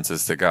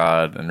references to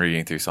God and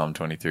reading through Psalm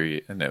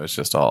 23, and it was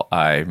just all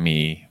I,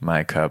 me,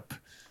 my cup,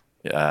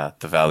 the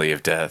valley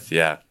of death.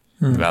 Yeah.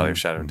 The valley of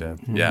shadow of death.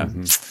 Yeah.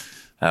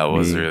 That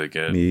was really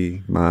good.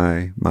 Me,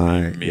 my.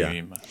 Me,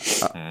 Yeah.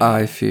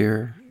 I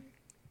fear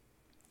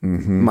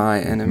my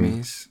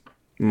enemies,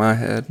 my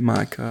head,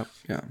 my cup.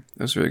 Yeah,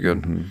 that was really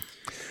good.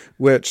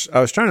 Which I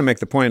was trying to make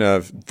the point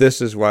of,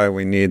 this is why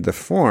we need the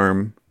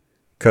form,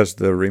 because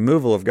the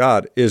removal of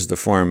God is the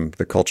form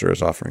the culture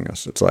is offering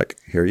us. It's like,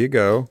 here you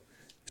go.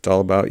 It's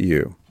all about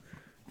you.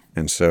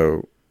 And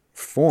so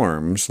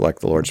forms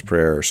like the Lord's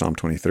Prayer or Psalm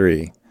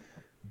 23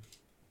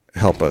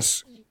 help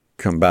us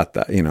combat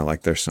that.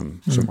 There's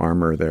some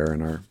armor there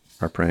in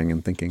our praying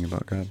and thinking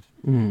about God.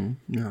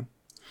 Yeah.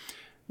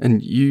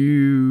 And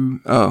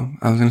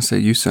I was going to say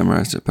you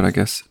summarized it, but I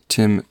guess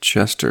Tim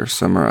Chester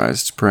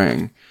summarized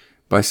praying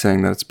by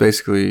saying that it's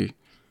basically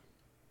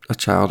a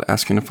child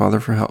asking a father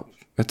for help.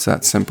 It's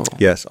that simple.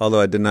 Yes, although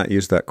I did not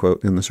use that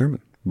quote in the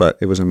sermon, but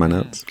it was in my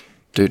notes.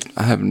 Dude,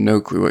 I have no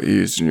clue what you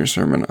used in your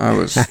sermon. I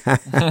was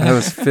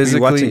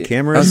physically watching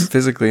cameras? I was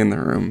physically in the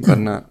room, but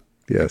not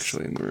Yes.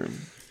 actually in the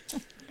room.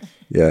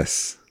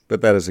 Yes,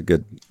 but that is a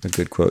good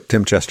quote.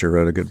 Tim Chester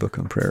wrote a good book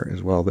on prayer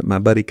as well that my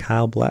buddy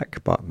Kyle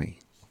Black bought me.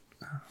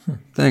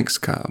 Thanks,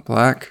 Kyle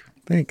Black.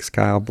 Thanks,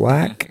 Kyle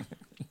Black.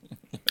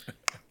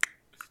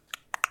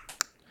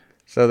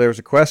 So there was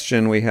a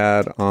question we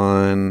had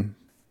on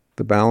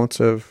the balance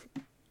of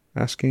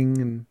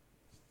asking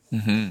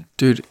and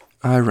Dude,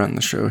 I run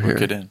the show here.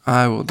 get in.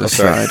 I will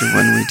decide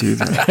when we do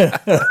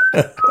that.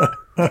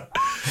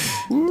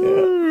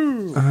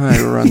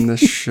 I run this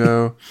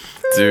show.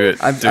 Do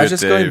it. I'm Do it,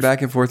 just Dave. going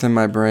back and forth in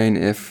my brain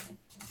if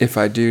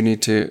I do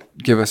need to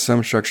give us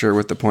some structure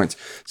with the points.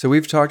 So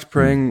we've talked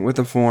praying with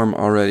a form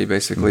already,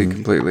 basically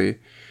completely.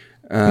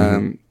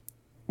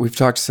 We've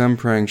talked some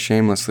praying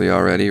shamelessly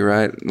already,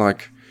 right?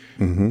 Like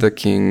the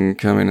king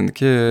coming and the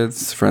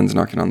kids, friends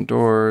knocking on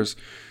doors.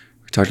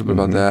 We talked a bit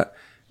about that.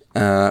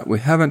 We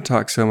haven't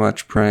talked so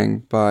much praying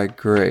by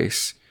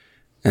grace.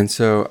 And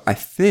so I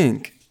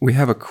think we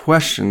have a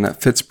question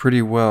that fits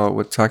pretty well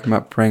with talking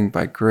about praying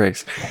by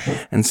grace.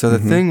 And so the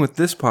thing with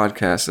this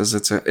podcast is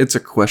it's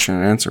a question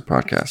and answer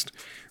podcast.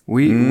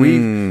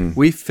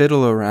 We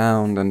fiddle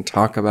around and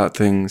talk about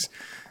things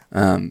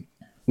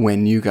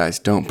when you guys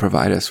don't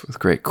provide us with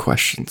great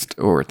questions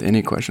or with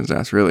any questions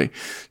asked, really.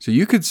 So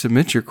you could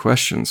submit your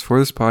questions for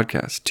this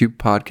podcast to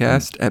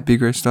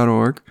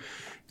podcast@bgrace.org.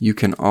 You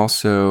can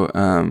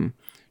also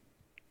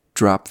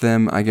drop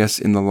them, I guess,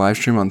 in the live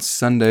stream on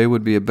Sunday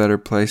would be a better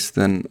place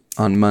than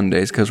on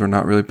Mondays because we're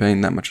not really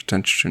paying that much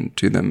attention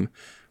to them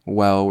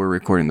while we're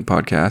recording the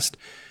podcast.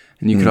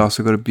 And you could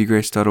also go to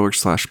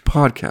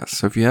bgrace.org/podcast.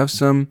 So if you have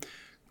some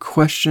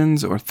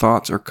questions or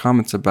thoughts or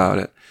comments about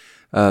it,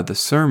 the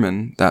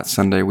sermon that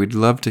Sunday, we'd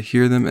love to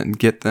hear them and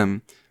get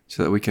them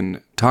so that we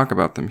can talk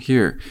about them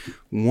here.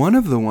 One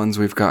of the ones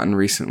we've gotten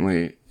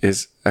recently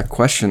is a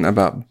question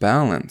about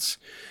balance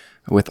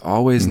with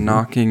always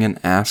knocking and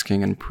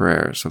asking in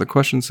prayer. So the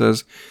question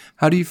says,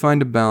 how do you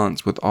find a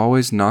balance with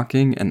always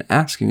knocking and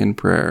asking in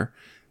prayer,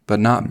 but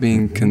not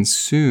being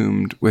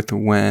consumed with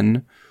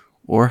when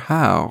or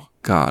how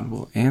God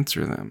will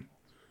answer them?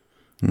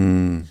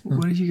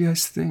 What do you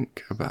guys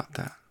think about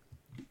that?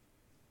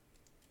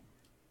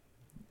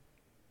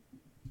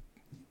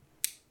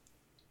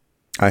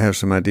 I have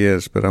some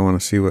ideas, but I want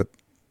to see what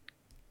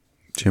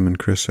Jim and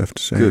Chris have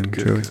to say.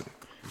 Good.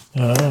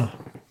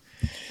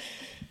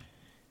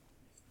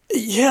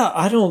 Yeah,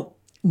 I don't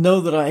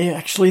know that I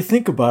actually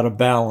think about a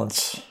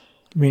balance.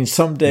 I mean,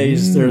 some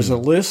days there's a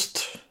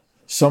list.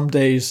 Some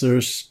days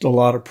there's a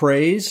lot of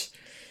praise.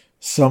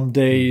 Some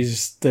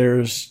days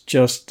there's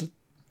just,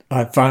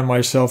 I find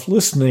myself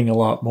listening a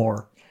lot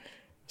more.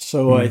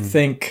 So I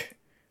think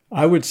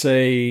I would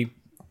say,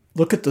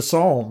 look at the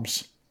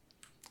Psalms.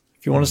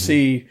 If you want to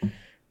see,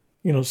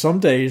 some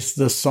days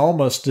the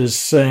psalmist is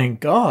saying,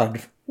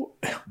 God,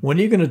 when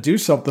are you going to do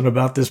something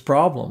about this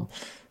problem?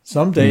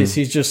 Some days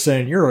he's just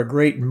saying, you're a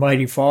great and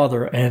mighty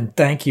Father, and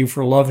thank you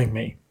for loving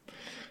me.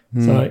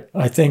 So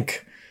I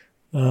think,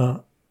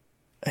 I've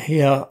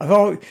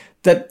always,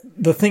 that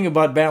the thing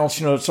about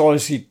balance, it's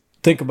always you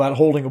think about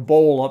holding a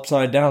bowl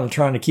upside down and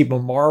trying to keep a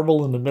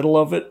marble in the middle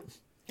of it.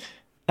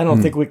 I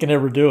don't think we can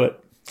ever do it.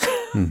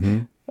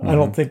 I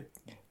don't think,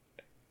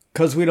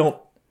 because we don't,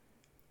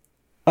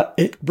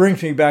 it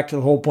brings me back to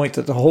the whole point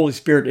that the Holy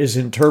Spirit is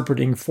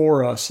interpreting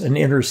for us and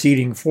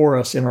interceding for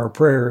us in our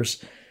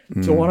prayers.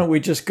 So why don't we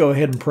just go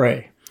ahead and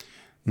pray?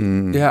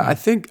 Yeah, I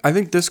think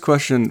this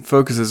question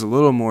focuses a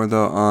little more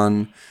though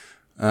on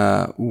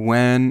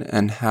when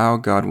and how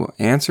God will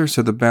answer.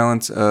 So the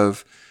balance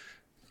of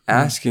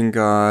asking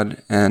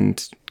God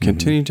and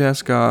continuing to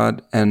ask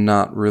God and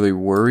not really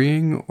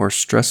worrying or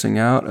stressing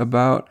out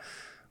about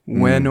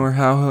when or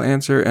how he'll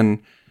answer.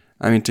 And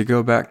I mean, to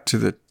go back to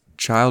the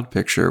child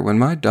picture, when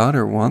my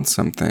daughter wants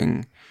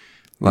something,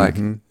 like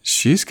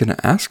she's going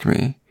to ask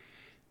me.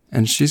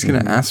 And she's going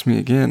to ask me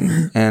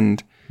again,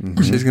 and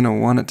she's going to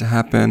want it to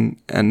happen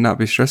and not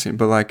be stressing.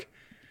 But like,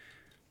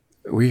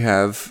 we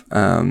have,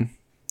 a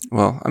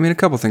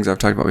couple things I've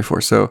talked about before.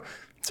 So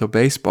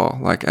baseball,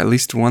 like at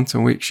least once a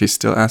week, she's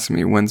still asking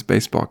me, when's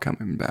baseball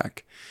coming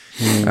back?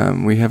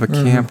 We have a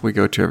camp we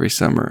go to every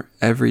summer,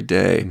 every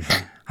day.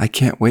 I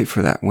can't wait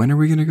for that. When are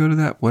we going to go to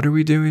that? What are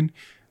we doing?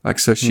 Like,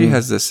 so she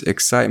has this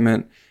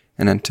excitement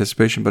and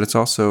anticipation, but it's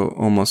also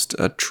almost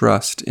a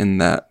trust in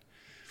that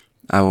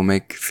I will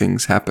make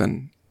things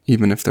happen,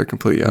 even if they're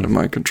completely out of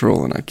my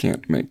control and I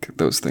can't make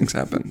those things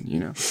happen,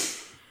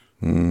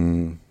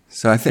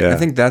 So I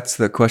think that's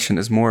the question,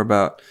 is more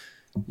about,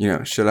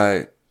 should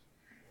I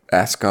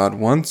ask God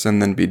once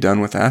and then be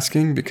done with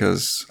asking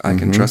because I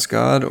can trust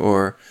God,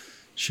 or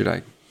should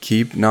I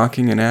keep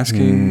knocking and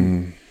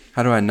asking?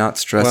 How do I not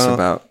stress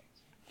about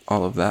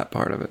all of that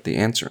part of it, the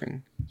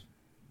answering?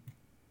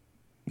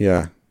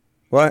 Yeah.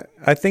 Well,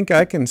 I think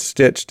I can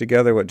stitch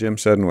together what Jim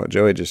said and what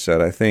Joey just said.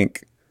 I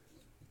think,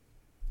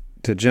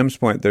 to Jim's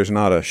point, there's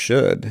not a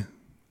should.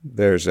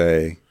 There's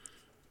a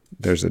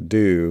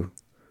do.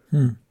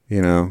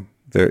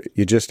 There,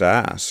 you just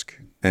ask.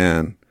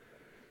 And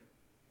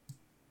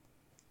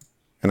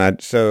I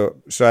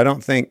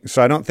don't think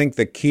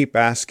the keep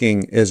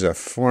asking is a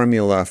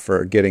formula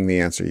for getting the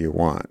answer you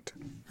want.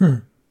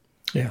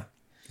 Yeah.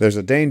 There's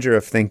a danger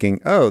of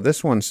thinking, oh,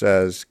 this one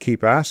says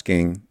keep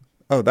asking.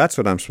 Oh, that's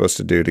what I'm supposed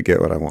to do to get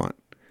what I want.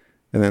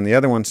 And then the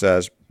other one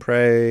says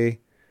pray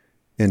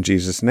in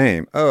Jesus'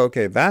 name. Oh,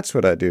 okay, that's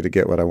what I do to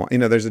get what I want.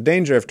 There's a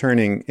danger of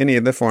turning any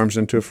of the forms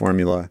into a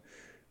formula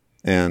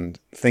and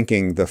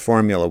thinking the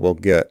formula will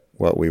get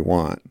what we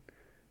want,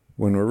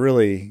 when we're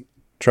really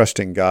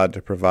trusting God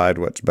to provide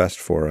what's best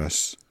for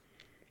us.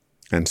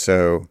 And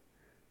so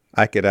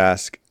I could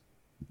ask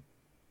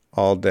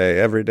all day,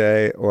 every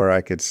day, or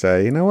I could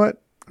say, you know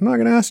what? I'm not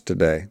going to ask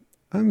today.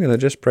 I'm going to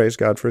just praise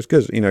God for his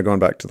goods. Going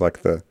back to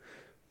like the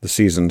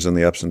seasons and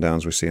the ups and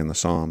downs we see in the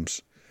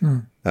Psalms.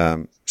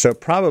 So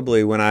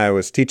probably when I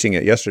was teaching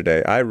it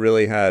yesterday, I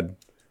really had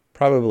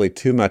probably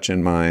too much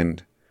in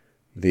mind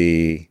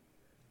the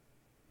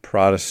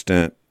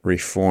Protestant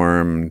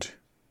Reformed,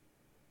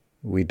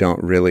 we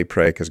don't really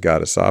pray because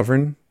God is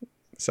sovereign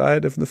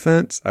side of the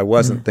fence. I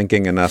wasn't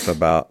thinking enough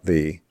about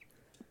the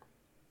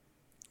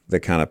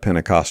kind of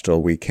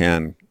Pentecostal, we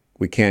can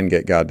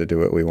get God to do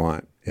what we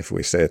want if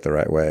we say it the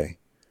right way.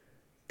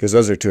 Because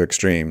those are two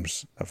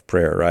extremes of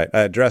prayer, right?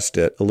 I addressed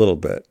it a little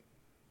bit.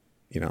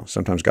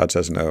 Sometimes God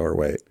says no or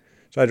wait.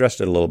 So I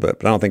addressed it a little bit,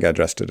 but I don't think I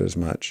addressed it as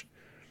much.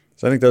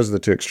 So I think those are the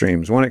two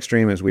extremes. One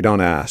extreme is we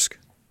don't ask.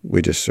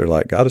 We just are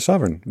like, God is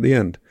sovereign, the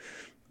end.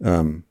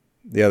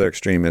 The other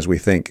extreme is we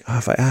think,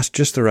 if I ask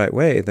just the right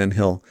way, then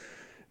he'll...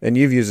 And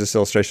you've used this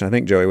illustration, I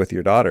think, Joey, with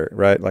your daughter,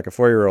 right? Like a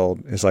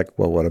 4-year-old is like,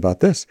 well, what about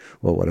this?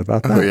 Well, what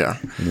about that? Oh, yeah.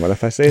 And what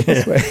if I say it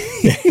this way?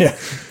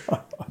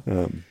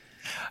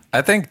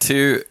 I think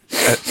too.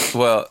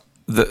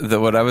 The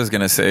what I was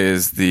going to say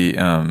is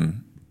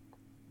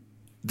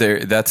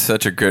that's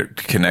such a good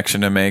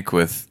connection to make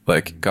with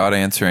like God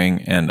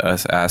answering and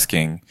us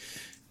asking,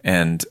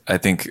 and I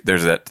think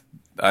there's that.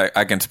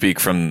 I can speak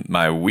from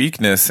my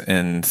weakness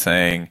in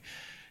saying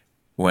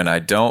when I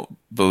don't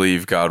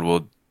believe God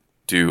will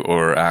do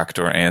or act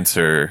or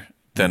answer,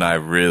 then I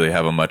really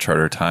have a much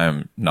harder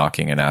time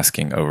knocking and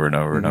asking over and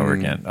over and over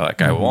again.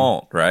 Like I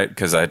won't, right?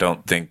 Because I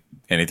don't think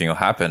anything will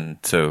happen.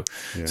 So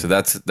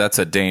that's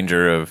a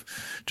danger of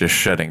just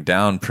shutting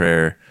down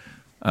prayer.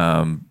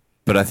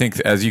 But I think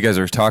as you guys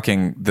were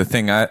talking, the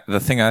thing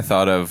I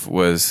thought of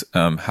was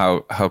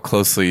how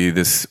closely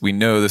we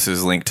know this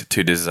is linked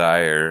to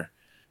desire.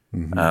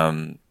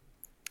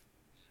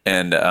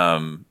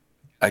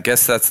 I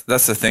guess that's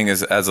the thing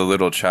is, as a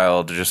little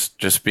child,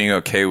 just being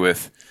okay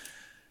with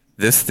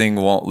this thing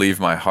won't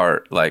leave my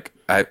heart. Like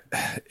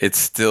it's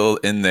still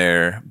in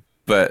there,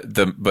 but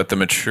the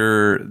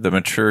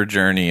mature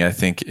journey, I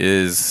think,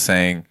 is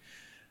saying,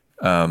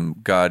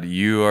 God,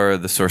 you are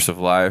the source of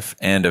life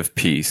and of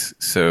peace.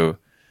 So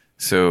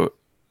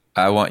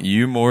I want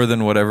you more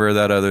than whatever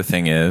that other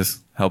thing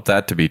is. Help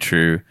that to be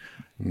true.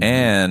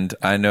 And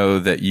I know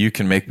that you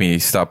can make me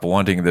stop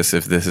wanting this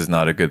if this is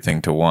not a good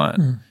thing to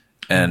want.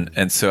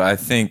 And so I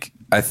think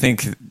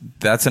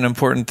that's an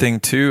important thing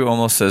too,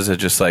 almost as a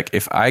just like,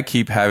 if I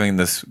keep having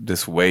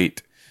this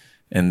weight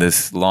and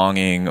this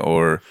longing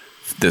or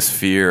this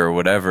fear or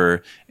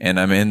whatever, and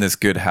I'm in this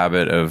good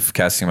habit of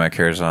casting my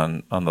cares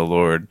on the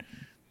Lord,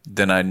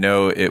 then I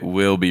know it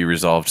will be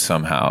resolved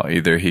somehow.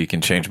 Either he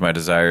can change my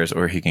desires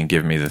or he can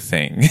give me the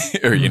thing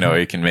or,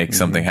 he can make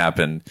something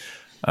happen.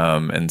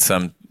 And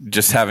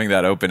just having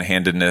that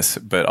open-handedness,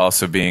 but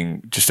also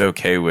being just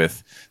okay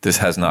with this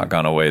has not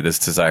gone away. This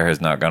desire has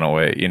not gone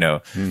away,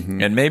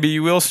 and maybe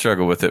you will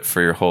struggle with it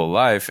for your whole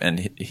life.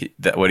 And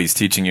that what he's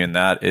teaching you in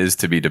that is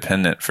to be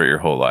dependent for your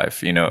whole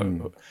life,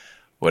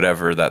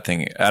 whatever that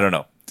thing, I don't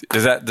know.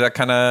 Does that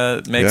kind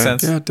of make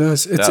sense? Yeah, it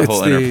does. It's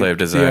whole interplay of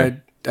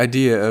desire. The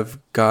idea of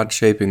God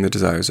shaping the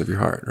desires of your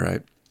heart,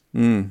 right?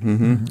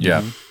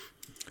 Yeah.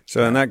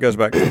 So, and that goes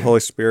back to the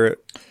Holy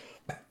Spirit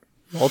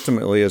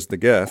ultimately is the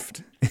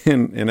gift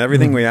in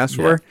everything we ask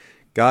for.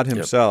 God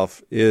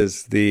himself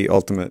is the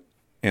ultimate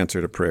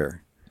answer to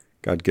prayer.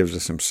 God gives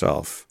us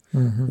himself,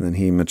 and then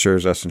he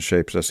matures us and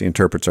shapes us. He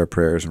interprets our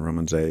prayers in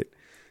Romans 8.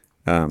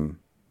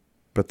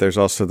 But there's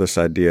also this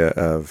idea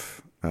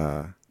of,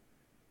 I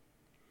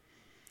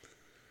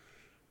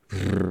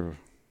don't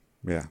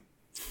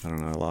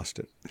know, I lost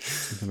it.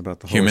 Something about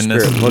the Holy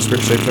Humanness. Spirit. The Holy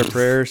Spirit shapes our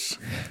prayers.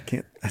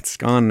 That's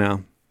gone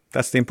now.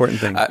 That's the important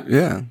thing.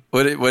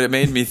 What it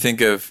made me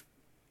think of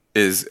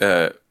is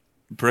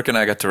Brooke and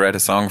I got to write a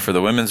song for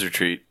the women's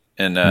retreat,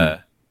 and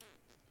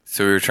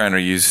so we were trying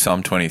to use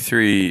Psalm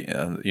 23,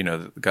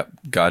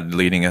 God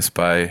leading us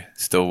by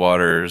still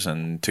waters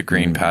and to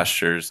green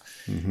pastures.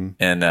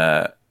 And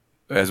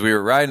as we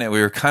were writing it,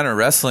 we were kind of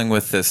wrestling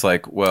with this,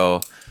 like,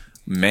 well,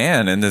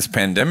 man, in this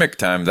pandemic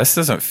time, this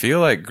doesn't feel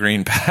like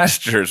green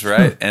pastures,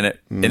 right? And it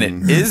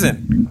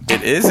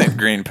isn't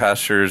green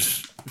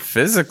pastures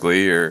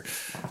physically or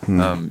in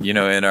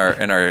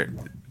our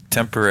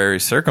temporary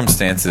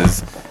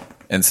circumstances.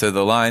 And so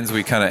the lines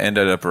we kind of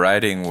ended up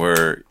writing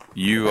were,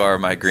 you are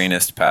my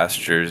greenest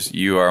pastures,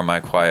 you are my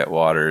quiet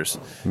waters.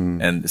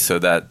 And so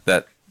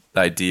that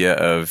idea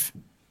of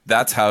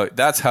that's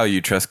how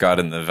you trust God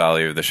in the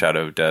valley of the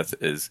shadow of death,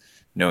 is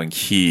knowing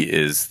he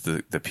is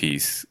the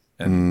peace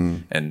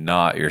and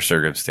not your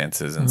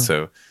circumstances. And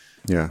so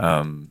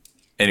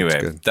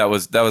anyway, that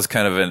was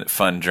kind of a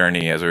fun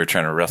journey as we were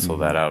trying to wrestle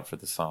that out for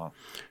the song.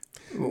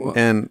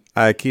 And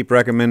I keep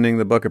recommending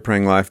the book of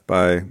Praying Life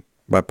by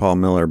by Paul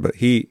Miller, but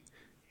he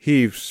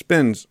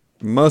spends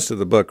most of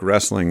the book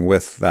wrestling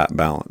with that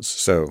balance.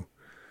 So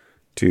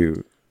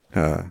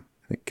I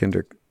think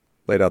Kendrick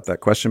laid out that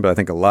question, but I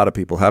think a lot of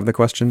people have the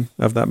question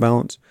of that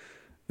balance.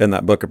 And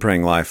that book, A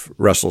Praying Life,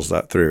 wrestles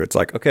that through. It's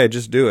like, okay,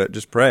 just do it,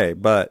 just pray.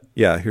 But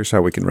yeah, here's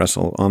how we can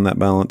wrestle on that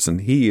balance.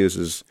 And he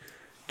uses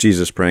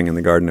Jesus praying in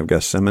the Garden of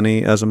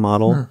Gethsemane as a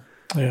model.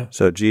 Yeah.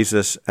 So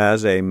Jesus,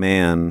 as a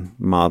man,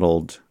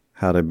 modeled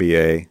how to be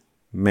a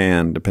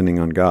man depending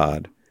on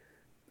God.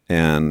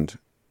 And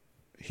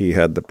he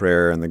had the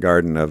prayer in the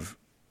garden of,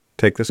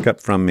 take this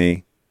cup from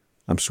me.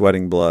 I'm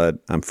sweating blood.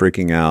 I'm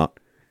freaking out.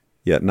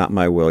 Yet not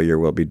my will, your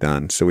will be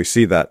done. So we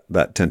see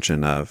that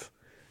tension of,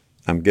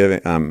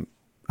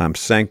 I'm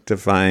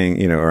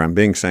sanctifying, or I'm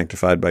being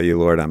sanctified by you,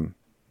 Lord. I'm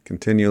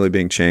continually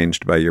being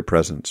changed by your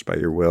presence, by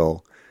your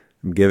will.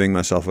 I'm giving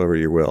myself over to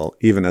your will,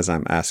 even as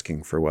I'm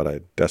asking for what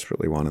I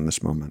desperately want in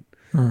this moment.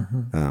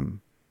 Mm-hmm.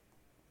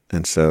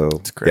 And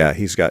so, yeah,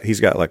 he's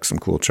got like some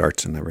cool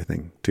charts and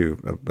everything too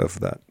of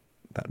that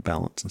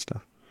balance and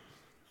stuff.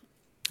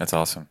 That's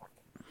awesome.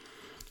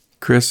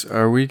 Chris,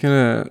 are we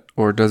gonna,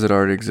 or does it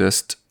already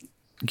exist,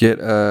 get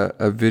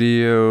a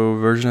video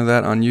version of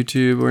that on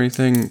YouTube or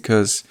anything?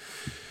 Because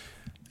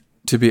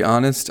to be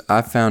honest,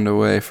 I found a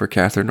way for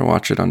Catherine to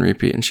watch it on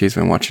repeat, and she's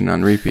been watching it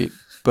on repeat.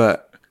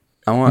 But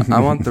I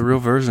want the real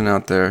version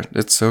out there.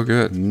 It's so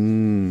good.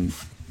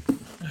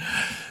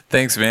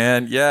 Thanks,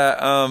 man. Yeah,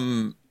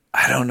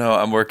 I don't know.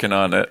 I'm working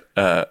on it.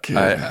 Get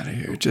out of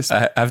here.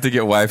 I have to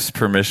get wife's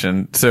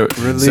permission. So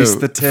release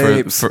the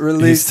tapes.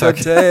 Release the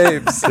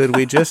tapes. Could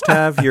we just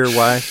have your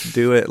wife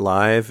do it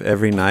live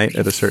every night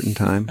at a certain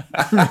time?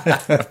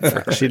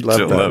 She'd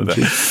love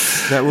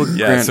that. That will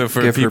so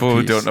for people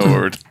who don't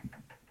know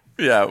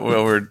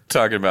what we're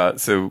talking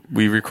about. So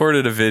we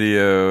recorded a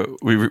video.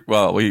 We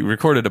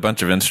recorded a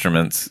bunch of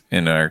instruments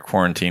in our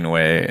quarantine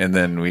way, and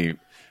then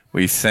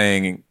we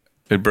sang.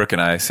 Brooke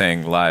and I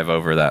sang live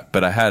over that,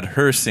 but I had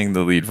her sing the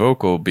lead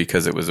vocal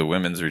because it was a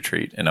women's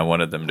retreat, and I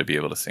wanted them to be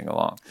able to sing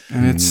along.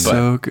 And it's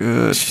so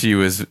good. She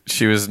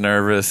was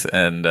nervous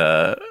and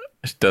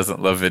she doesn't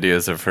love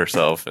videos of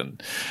herself.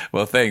 And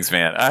well, thanks,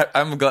 man.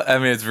 I'm glad. I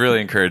mean, it's really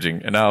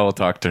encouraging, and I'll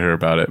talk to her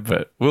about it.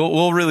 But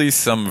we'll release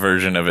some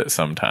version of it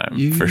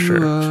sometime for sure.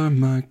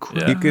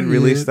 You could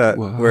release that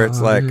where it's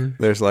like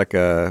there's like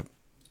a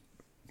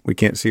we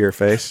can't see her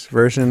face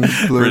version.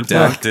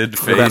 Redacted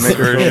face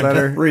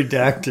version.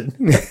 Redacted.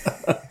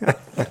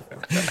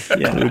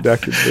 Yeah.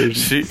 Redacted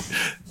version.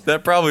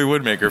 That probably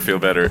would make her feel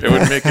better. It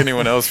would make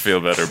anyone else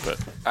feel better, but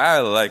I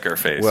like her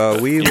face.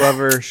 Well, we love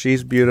her.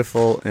 She's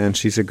beautiful, and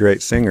she's a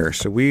great singer.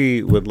 So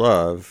we would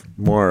love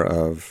more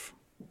of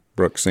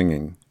Brooke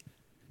singing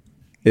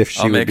if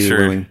she would be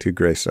willing to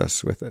grace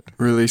us with it.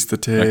 Release the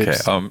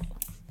tapes. Okay,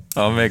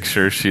 I'll make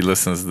sure she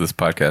listens to this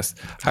podcast.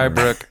 Hi,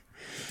 Brooke.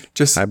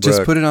 Just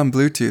put it on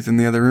Bluetooth in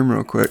the other room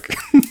real quick.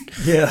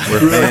 Yeah.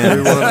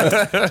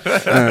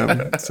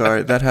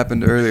 Sorry, that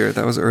happened earlier.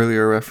 That was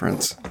earlier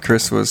reference.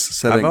 Chris was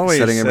setting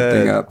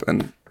everything up,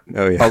 and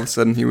all of a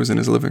sudden he was in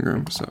his living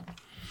room. So,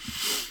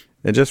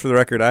 and just for the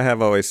record, I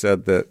have always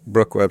said that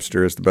Brooke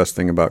Webster is the best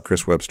thing about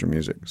Chris Webster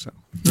music. So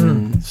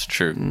it's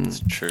true. It's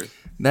true.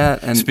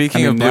 That and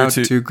speaking of Bluetooth,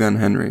 now Two Gun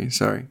Henry.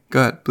 Sorry,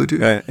 go ahead.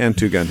 Bluetooth and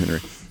Two Gun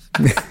Henry.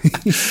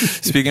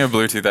 Speaking of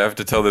Bluetooth, I have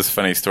to tell this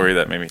funny story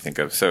that made me think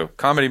of. So,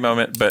 comedy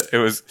moment, but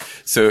it's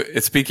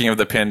speaking of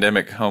the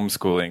pandemic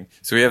homeschooling.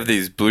 So we have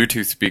these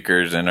Bluetooth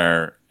speakers in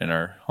our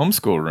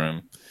homeschool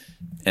room,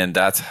 and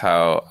that's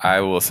how I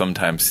will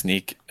sometimes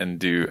sneak and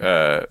do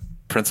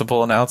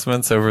principal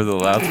announcements over the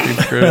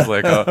loudspeakers.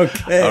 Like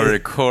I'll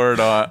record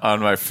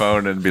on my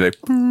phone and be like,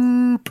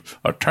 boop,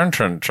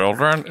 attention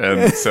children.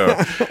 And so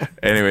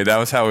anyway, that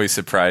was how we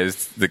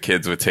surprised the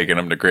kids with taking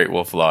them to Great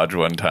Wolf Lodge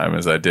one time,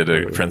 as I did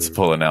a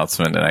principal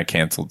announcement and I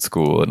canceled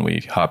school and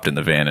we hopped in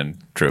the van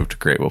and drove to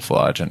Great Wolf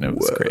Lodge, and it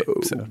was great.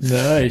 So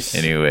nice.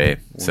 Anyway,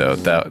 so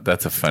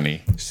that's a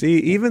funny. See,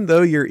 even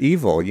though you're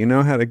evil, you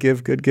know how to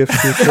give good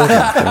gifts to your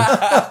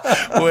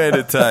children. Way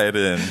to tie it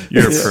in.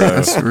 You're a pro.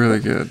 That's really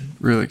good.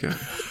 Really good.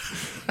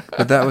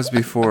 But that was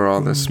before all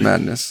this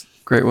madness.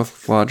 Great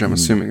Wolf Lodge, I'm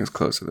assuming, is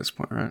closed at this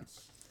point, right?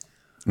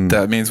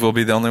 That means we'll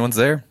be the only ones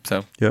there.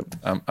 So yep,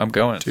 I'm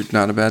going. Dude,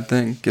 not a bad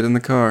thing. Get in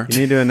the car. You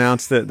need to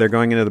announce that they're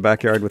going into the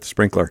backyard with a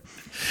sprinkler.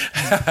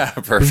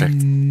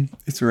 Perfect.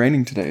 It's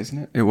raining today, isn't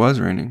it? It was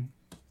raining.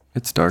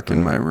 It's dark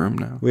in my room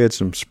now. We had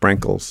some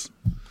sprinkles.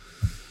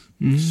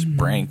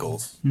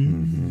 Sprankles.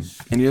 Mm-hmm.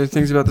 Any other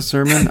things about the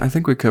sermon? I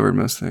think we covered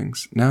most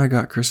things. Now I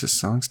got Chris's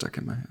song stuck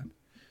in my head.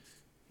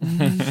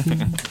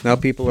 Now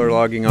people are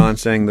logging on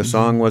saying the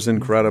song was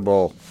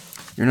incredible.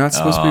 You're not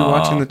supposed to be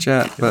watching the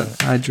chat, but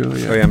hi,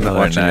 Julia. Oh, yeah, I'm not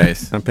watching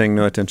it. I'm paying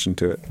no attention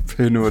to it.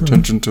 Pay no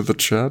attention to the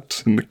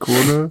chat in the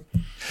corner.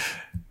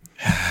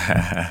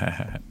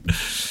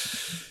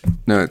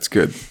 No, it's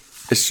good.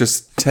 It's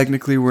just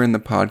technically we're in the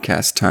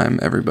podcast time,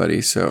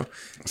 everybody. So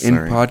in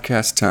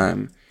podcast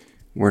time,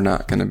 we're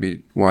not going to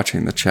be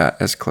watching the chat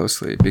as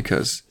closely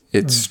because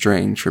it's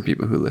strange for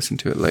people who listen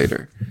to it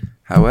later.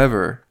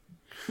 However,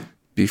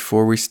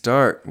 before we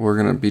start,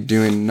 we're going to be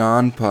doing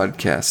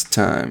non-podcast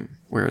time.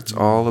 where it's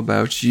all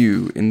about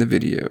you in the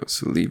video.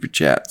 So leave your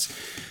chats.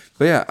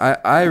 But yeah,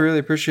 I really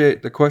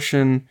appreciate the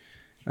question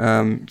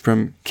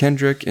from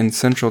Kendrick in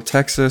Central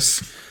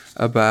Texas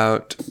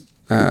about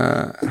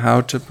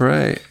how to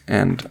pray.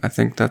 And I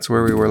think that's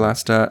where we were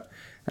last at.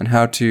 And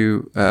how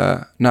to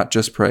not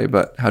just pray,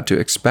 but how to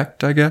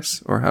expect, I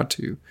guess, or how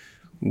to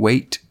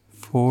wait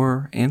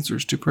for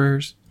answers to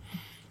prayers.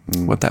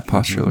 What that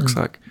posture looks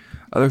like.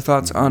 Other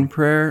thoughts on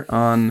prayer,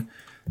 on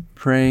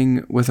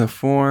praying with a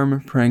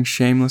form, praying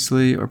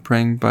shamelessly, or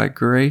praying by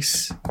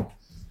grace?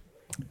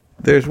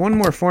 There's one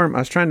more form. I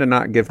was trying to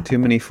not give too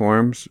many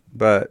forms,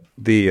 but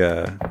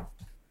the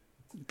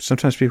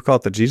sometimes people call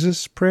it the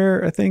Jesus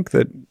prayer. I think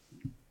that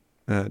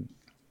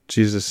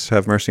Jesus,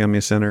 have mercy on me,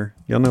 a sinner.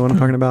 Y'all know what I'm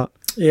talking about?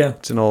 Yeah.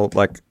 It's an old,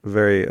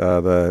 very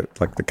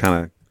the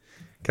kind of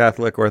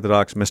Catholic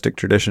Orthodox mystic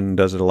tradition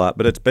does it a lot,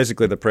 but it's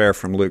basically the prayer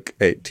from Luke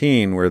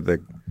 18 where the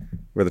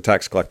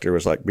tax collector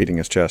was beating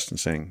his chest and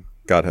saying,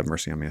 "God, have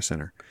mercy on me, a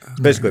sinner." It's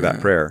basically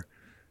that prayer.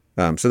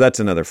 So that's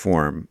another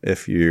form.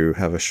 If you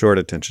have a short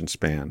attention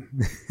span,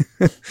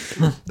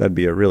 that'd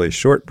be a really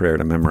short prayer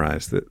to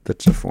memorize.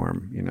 That's a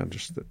form,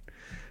 just that.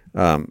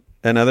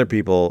 And other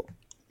people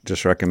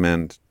just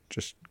recommend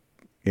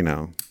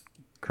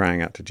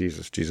crying out to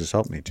Jesus, "Jesus,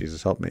 help me,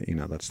 Jesus, help me."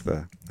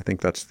 I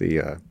think that's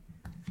the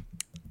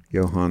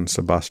Johann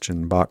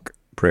Sebastian Bach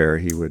prayer.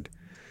 He would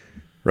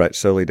write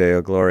Soli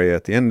Deo Gloria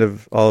at the end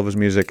of all of his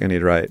music, and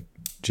he'd write,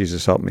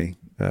 "Jesus, help me,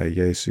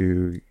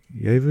 Jesu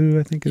Jevu,"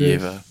 I think it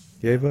is.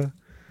 Jeva.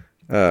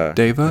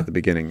 Deva? At the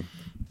beginning.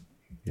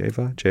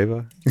 Jeva?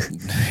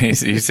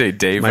 You say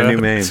Deva? My new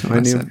name.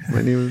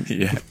 My new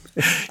Yeah.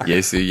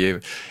 Jesu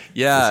Jeva.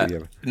 Yeah.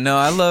 No,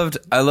 I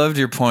loved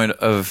your point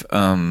of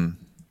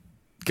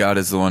God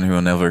is the one who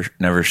will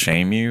never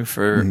shame you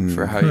for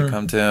how you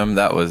come to him.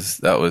 That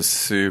was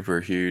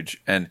super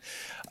huge. And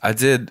I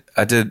did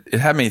it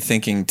had me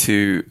thinking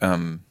too,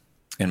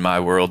 in my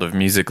world of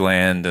music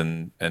land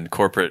and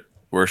corporate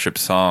worship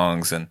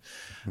songs, and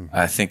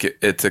I think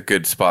it's a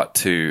good spot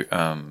to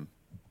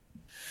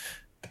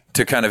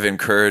kind of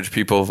encourage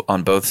people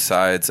on both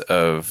sides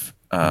of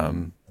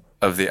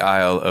the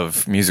aisle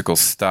of musical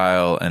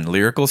style and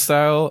lyrical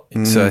style.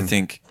 So I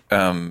think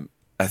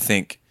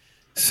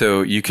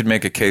so you could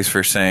make a case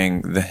for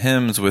saying the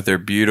hymns with their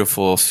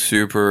beautiful,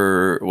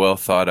 super well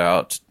thought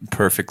out,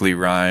 perfectly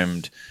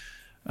rhymed,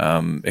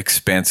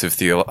 expansive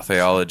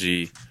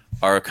theology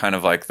are kind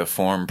of like the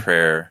form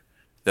prayer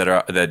that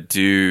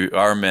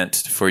are meant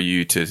for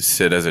you to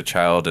sit as a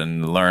child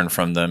and learn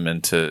from them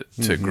and to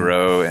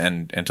grow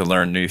and to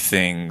learn new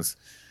things.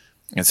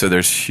 And so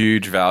there's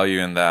huge value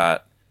in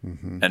that.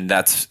 And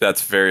that's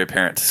very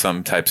apparent to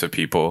some types of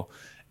people.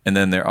 And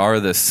then there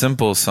are the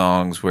simple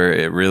songs where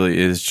it really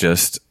is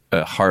just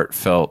a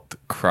heartfelt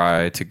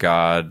cry to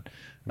God,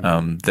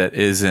 that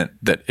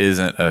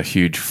isn't a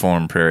huge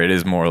form prayer. It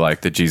is more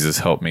like the Jesus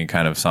help me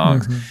kind of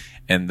songs.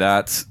 And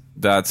that's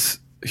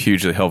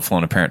hugely helpful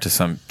and apparent to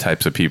some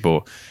types of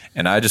people.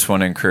 And I just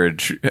want to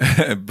encourage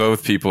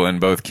both people in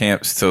both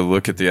camps to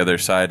look at the other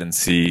side and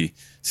see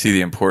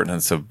the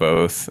importance of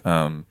both.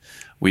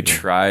 We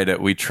try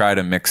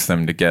to mix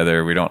them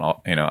together. We don't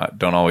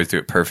always do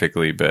it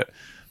perfectly, but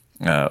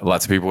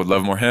lots of people would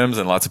love more hymns,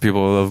 and lots of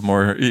people would love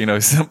more,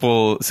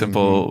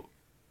 simple,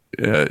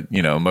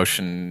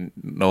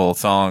 emotional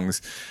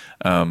songs.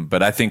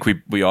 But I think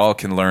we all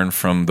can learn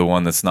from the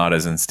one that's not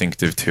as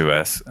instinctive to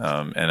us.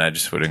 And I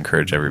just would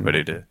encourage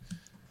everybody to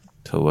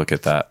look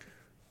at that.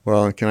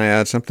 Well, can I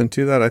add something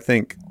to that? I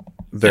think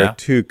there are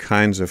two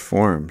kinds of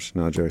forms.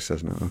 No, Joey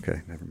says no.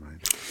 Okay, never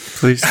mind.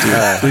 Please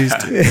do. Please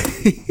do.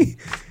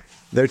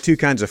 There are two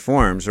kinds of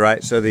forms,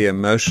 right? So the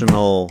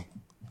emotional,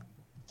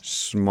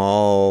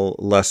 small,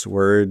 less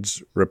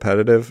words,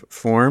 repetitive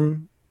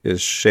form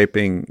is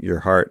shaping your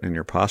heart and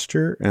your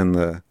posture, and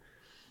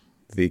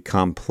the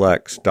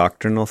complex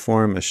doctrinal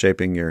form is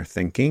shaping your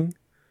thinking.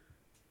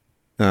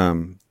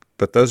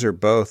 But those are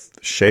both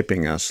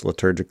shaping us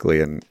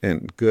liturgically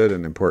in good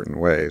and important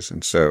ways.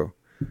 And so,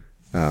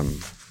 I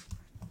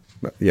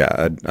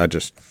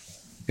just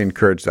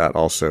encourage that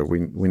also.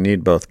 We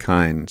need both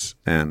kinds,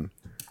 and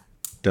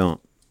don't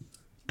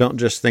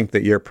just think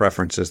that your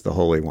preference is the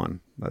holy one.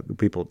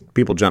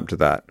 People jump to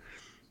that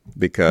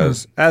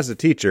because as a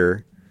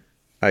teacher,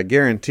 I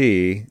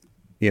guarantee,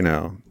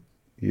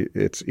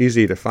 it's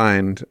easy to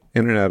find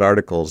internet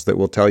articles that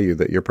will tell you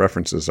that your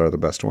preferences are the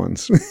best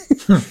ones.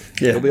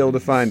 You'll be able to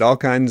find all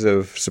kinds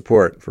of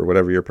support for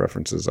whatever your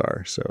preferences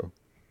are. So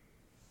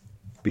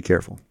be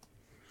careful.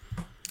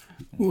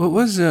 What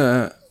was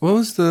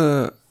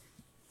the,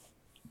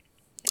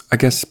 I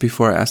guess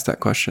before I ask that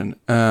question,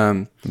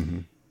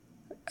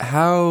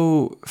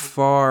 how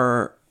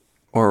far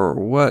or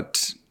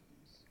what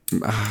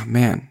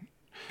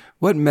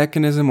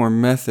mechanism or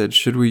method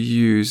should we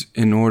use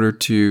in order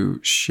to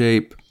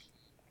shape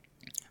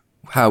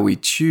how we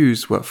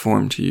choose what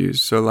form to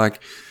use? So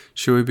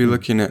should we be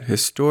looking at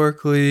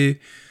historically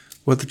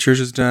what the church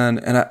has done?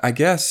 And I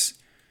guess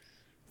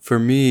for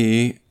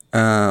me,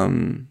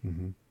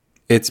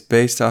 it's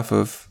based off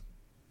of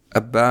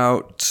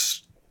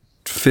about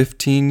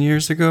 15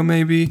 years ago,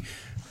 maybe,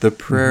 the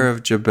prayer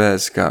of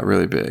Jabez got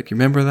really big. You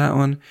remember that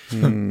one?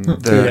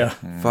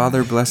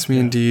 Father, bless me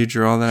indeed.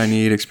 You're all that I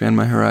need. Expand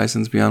my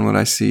horizons beyond what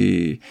I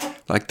see.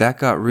 Like, that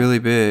got really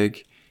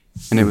big,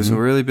 and it was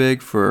really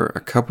big for a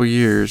couple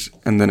years,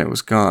 and then it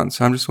was gone.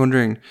 So I'm just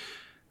wondering,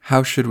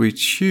 how should we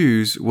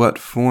choose what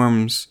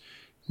forms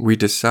we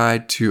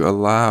decide to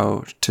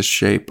allow to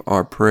shape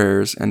our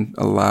prayers and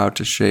allow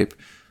to shape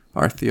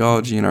our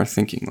theology and our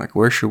thinking? Like,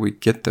 where should we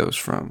get those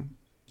from?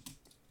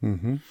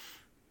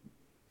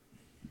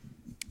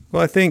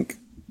 Well, I think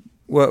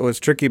what was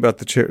tricky about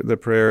the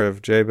prayer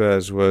of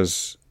Jabez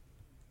was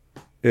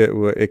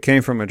it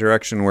came from a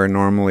direction where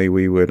normally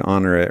we would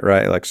honor it,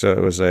 right? Like, so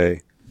it was a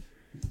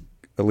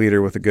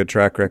leader with a good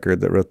track record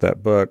that wrote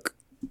that book,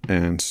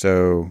 and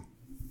so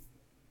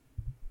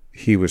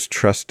he was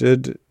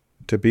trusted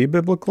to be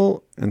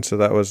biblical, and so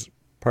that was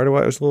part of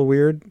why it was a little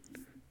weird.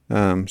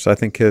 So I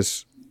think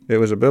it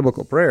was a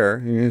biblical prayer.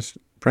 He was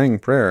praying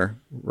prayer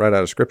right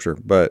out of Scripture,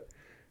 but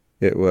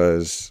it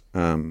was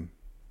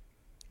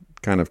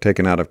kind of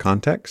taken out of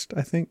context,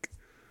 I think.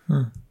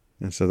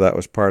 And so that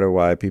was part of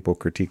why people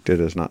critiqued it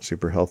as not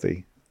super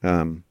healthy.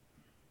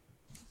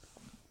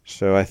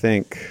 So I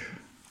think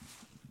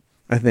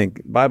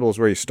Bible is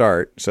where you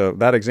start. So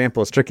that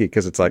example is tricky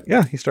because it's like,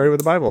 yeah, he started with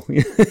the Bible.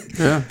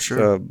 Yeah, sure.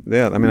 So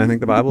yeah, I mean, I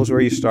think the Bible is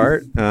where you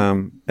start.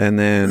 And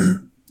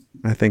then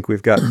I think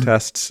we've got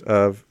tests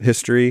of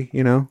history,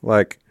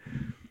 like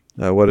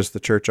what has the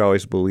church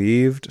always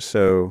believed?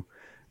 So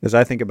as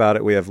I think about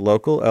it, we have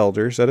local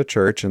elders at a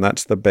church, and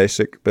that's the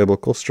basic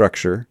biblical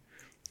structure,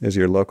 is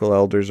your local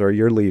elders are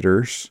your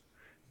leaders,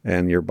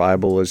 and your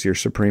Bible is your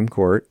Supreme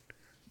Court.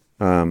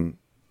 And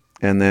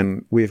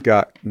then we've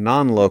got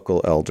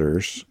non-local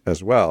elders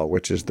as well,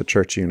 which is the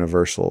Church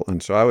Universal.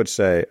 And so I would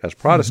say as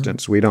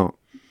Protestants, we don't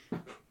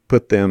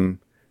put them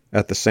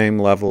at the same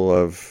level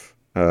of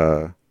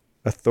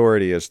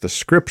authority as the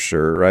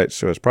Scripture, right?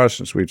 So as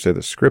Protestants, we'd say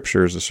the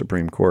Scripture is the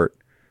Supreme Court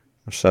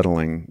of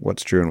settling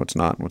what's true and what's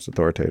not and what's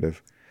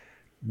authoritative.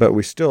 But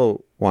we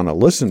still want to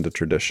listen to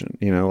tradition,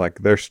 like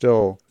they're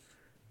still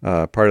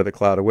part of the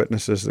cloud of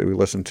witnesses that we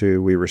listen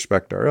to. We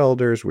respect our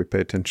elders. We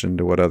pay attention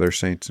to what other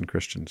saints and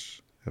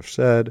Christians have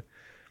said.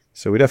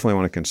 So we definitely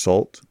want to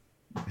consult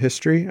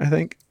history, I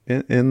think,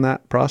 in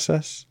that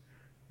process,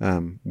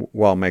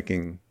 while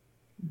making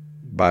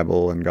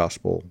Bible and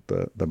gospel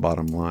the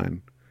bottom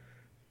line.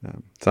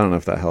 So I don't know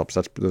if that helps.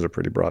 Those are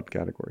pretty broad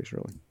categories,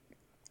 really.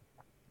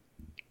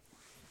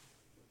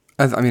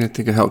 I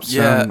think it helps.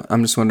 Yeah.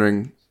 I'm just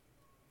wondering,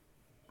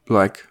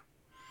 like,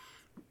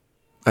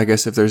 I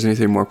guess if there's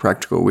anything more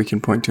practical we can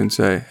point to and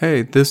say,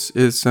 hey, this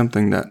is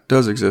something that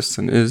does exist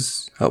and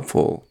is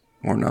helpful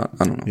or not.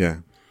 I don't know. Yeah.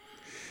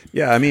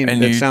 Yeah, I mean,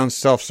 it sounds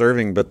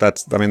self-serving, but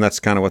that's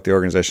kind of what the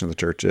organization of the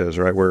church is,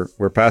 right?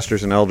 We're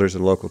pastors and elders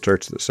at a local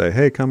church that say,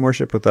 hey, come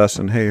worship with us,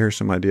 and hey, here's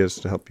some ideas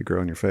to help you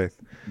grow in your faith.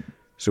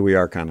 So we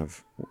are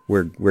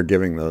we're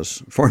giving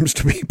those forms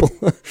to people.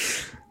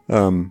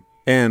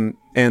 And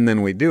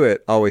then we do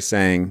it always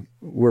saying,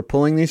 we're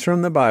pulling these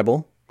from the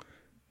Bible.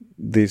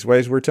 These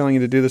ways we're telling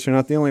you to do this are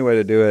not the only way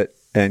to do it.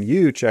 And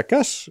you check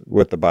us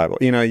with the Bible.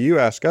 You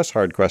ask us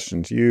hard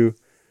questions. You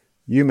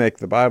make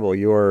the Bible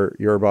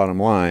your bottom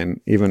line,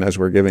 even as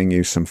we're giving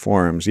you some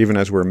forms, even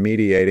as we're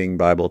mediating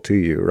Bible to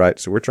you, right?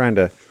 So we're trying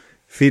to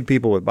feed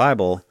people with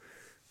Bible,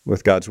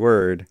 with God's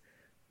Word,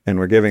 and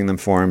we're giving them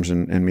forms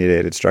and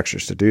mediated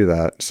structures to do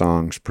that.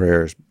 Songs,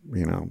 prayers,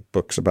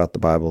 books about the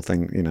Bible,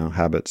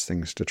 habits,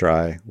 things to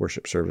try,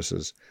 worship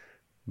services.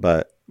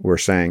 But we're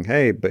saying,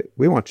 hey, but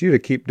we want you to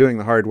keep doing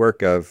the hard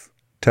work of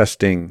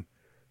testing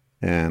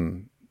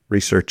and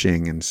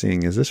researching and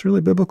seeing, is this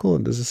really biblical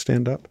and does this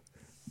stand up?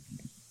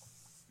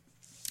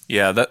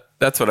 Yeah,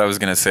 that's what I was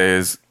going to say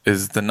is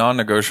the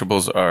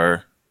non-negotiables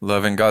are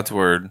loving God's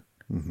Word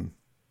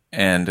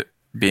and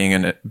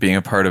being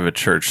a part of a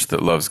church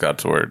that loves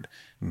God's Word.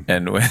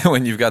 And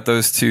when you've got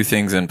those two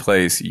things in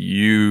place,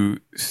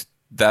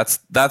 that's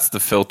the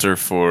filter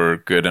for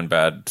good and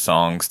bad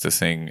songs to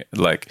sing.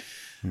 Like,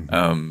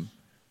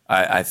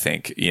 I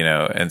think,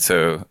 and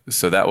so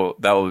that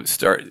will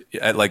start,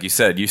 like you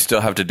said, you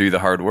still have to do the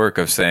hard work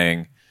of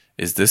saying,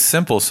 is this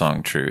simple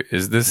song true?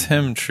 Is this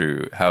hymn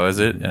true? How is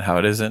it and how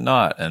is it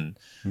not? And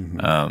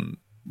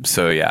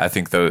so yeah, I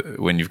think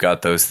when you've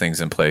got those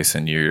things in place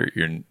and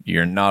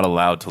you're not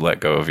allowed to let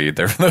go of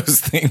either of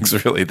those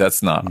things, really,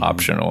 that's not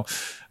optional.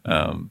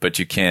 But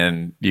you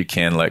can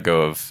let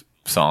go of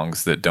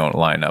songs that don't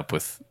line up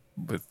with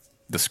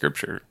the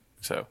Scripture.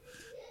 So.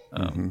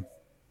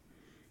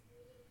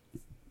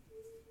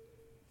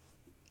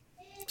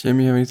 Jim,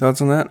 you have any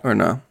thoughts on that or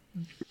no?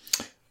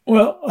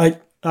 Well, I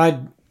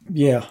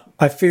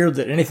fear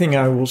that anything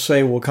I will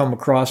say will come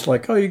across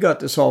like, oh, you got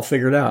this all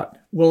figured out.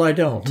 Well, I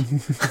don't,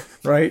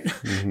 right?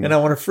 And I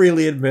want to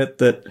freely admit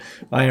that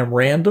I am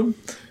random.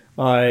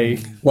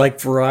 I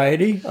like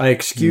variety. I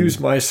excuse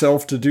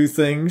myself to do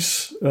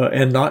things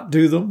and not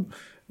do them.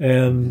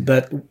 And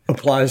that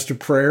applies to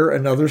prayer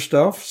and other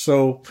stuff.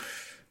 So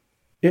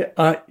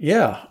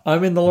Yeah,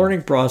 I'm in the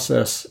learning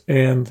process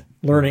and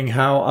learning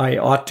how I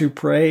ought to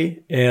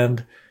pray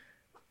and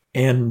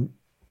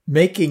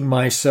making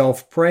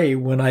myself pray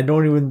when I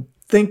don't even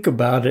think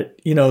about it.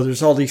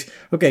 There's all these,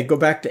 okay, go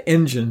back to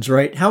engines,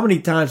 right? How many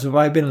times have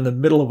I been in the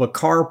middle of a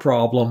car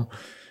problem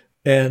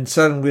and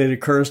suddenly it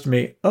occurs to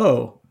me,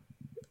 oh,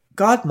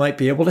 God might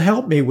be able to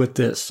help me with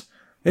this.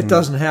 It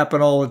doesn't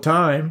happen all the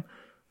time,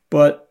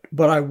 but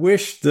I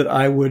wish that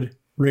I would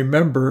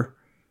remember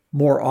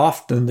more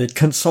often that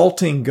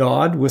consulting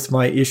God with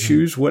my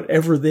issues,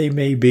 whatever they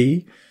may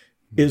be,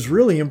 is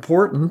really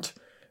important.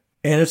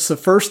 And it's the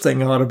first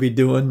thing I ought to be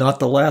doing, not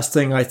the last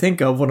thing I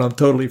think of when I'm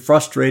totally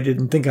frustrated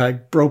and think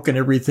I've broken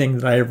everything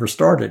that I ever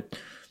started.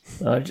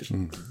 Yeah,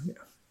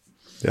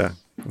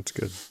 that's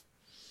good.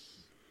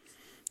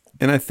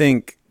 And I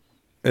think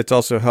it's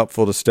also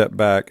helpful to step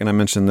back, and I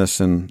mentioned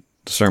this in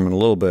the sermon a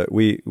little bit.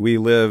 We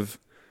live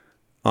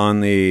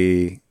on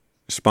the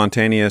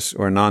spontaneous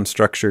or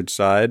non-structured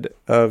side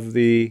of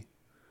the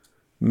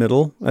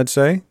middle, I'd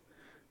say.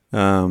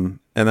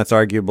 And that's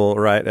arguable,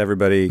 right?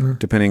 Everybody,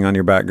 depending on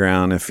your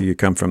background, if you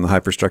come from the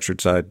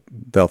hyperstructured side,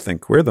 they'll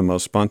think we're the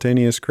most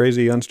spontaneous,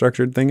 crazy,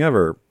 unstructured thing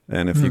ever.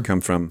 And if you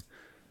come from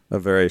a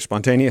very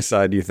spontaneous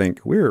side, you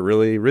think we're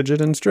really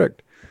rigid and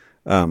strict.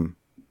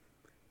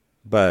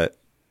 But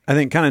I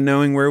think kind of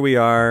knowing where we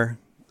are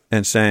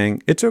and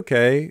saying, it's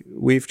okay,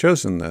 we've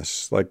chosen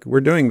this. Like,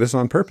 we're doing this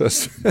on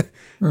purpose.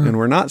 And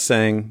we're not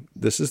saying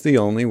this is the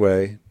only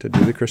way to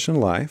do the Christian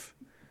life,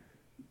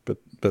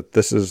 but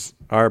this is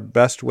our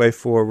best way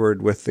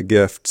forward with the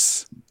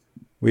gifts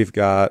we've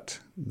got,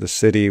 the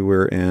city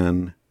we're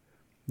in,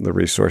 the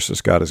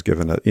resources God has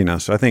given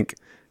us. So I think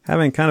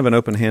having kind of an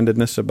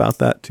open-handedness about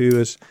that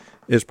too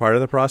is part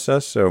of the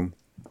process. So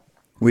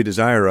we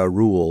desire a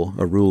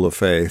rule of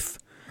faith.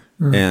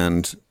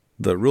 And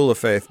the rule of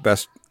faith,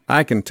 best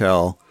I can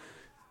tell,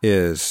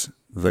 is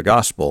the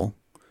gospel.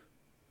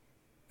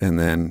 And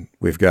then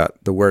we've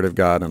got the word of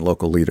God and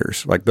local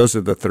leaders. Like, those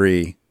are the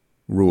three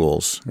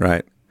rules,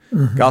 right?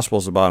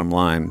 Gospel's the bottom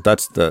line.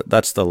 That's the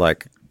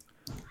like,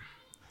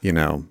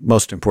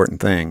 most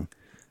important thing.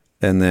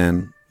 And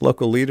then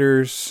local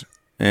leaders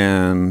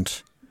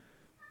and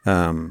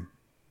the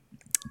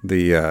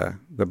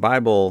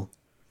Bible,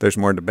 there's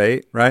more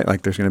debate, right?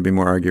 Like, there's going to be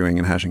more arguing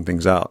and hashing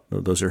things out.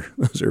 Those are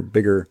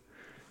bigger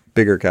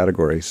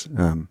categories.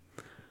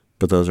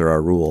 But those are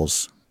our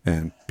rules.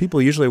 And people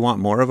usually want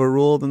more of a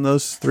rule than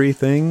those three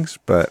things,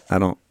 but I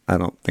don't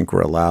think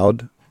we're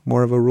allowed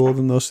more of a rule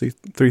than those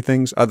three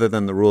things, other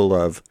than the rule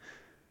of,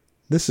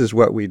 this is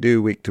what we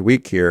do week to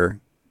week here.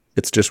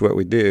 It's just what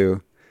we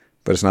do,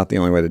 but it's not the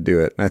only way to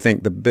do it. And I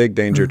think the big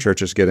danger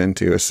churches get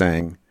into is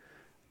saying,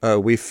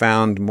 we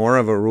found more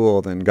of a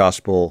rule than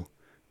gospel,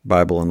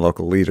 Bible, and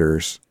local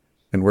leaders,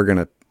 and we're going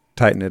to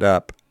tighten it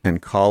up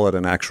and call it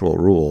an actual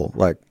rule,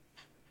 like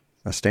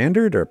a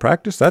standard or a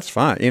practice. That's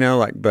fine,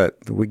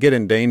 but we get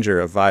in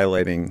danger of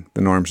violating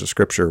the norms of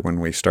Scripture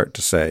when we start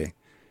to say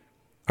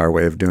our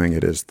way of doing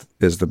it is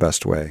the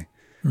best way.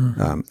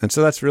 And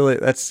so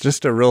that's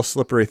just a real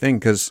slippery thing,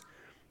 because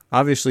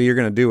obviously you're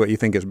going to do what you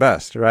think is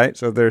best, right?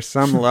 So there's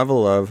some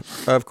level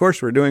of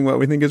course we're doing what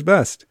we think is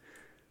best.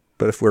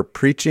 But if we're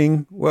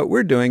preaching what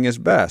we're doing is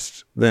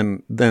best,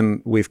 then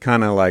we've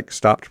kind of like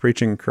stopped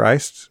preaching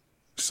Christ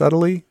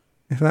subtly,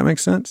 if that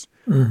makes sense.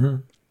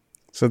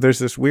 So there's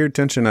this weird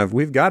tension of,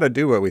 we've got to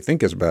do what we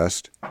think is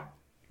best,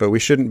 but we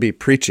shouldn't be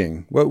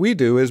preaching what we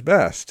do is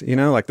best.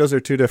 Like, those are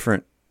two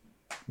different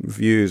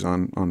views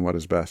on what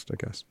is best, I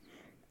guess.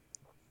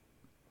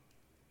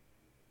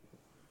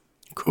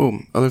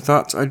 Cool. Other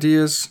thoughts,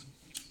 ideas?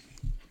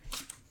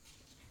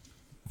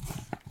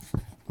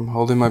 I'm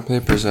holding my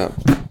papers up,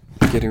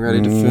 getting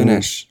ready to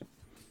finish.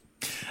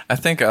 I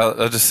think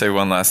I'll just say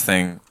one last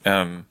thing.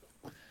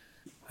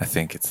 I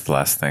think it's the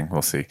last thing.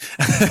 We'll see.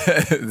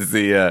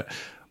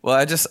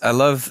 I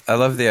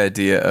love the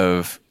idea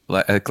of,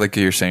 like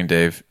you're saying,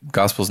 Dave,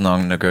 gospel's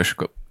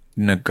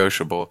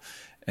non-negotiable,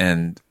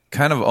 and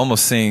kind of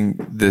almost seeing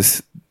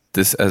this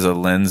as a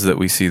lens that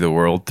we see the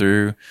world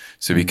through.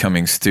 So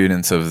becoming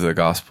students of the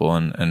gospel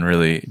and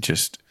really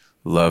just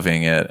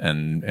loving it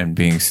and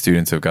being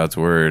students of God's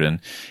word.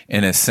 And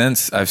in a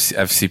sense, I've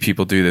seen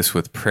people do this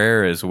with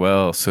prayer as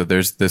well. So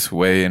there's this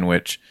way in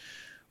which,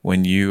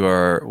 when you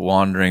are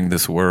wandering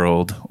this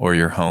world or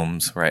your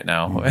homes right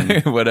now,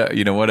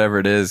 whatever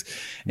it is,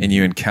 and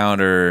you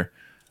encounter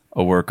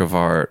a work of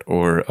art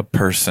or a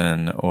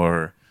person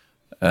or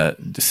a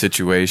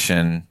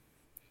situation,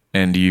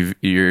 and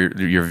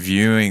you're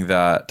viewing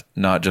that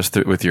not just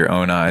with your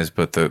own eyes,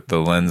 but the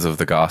lens of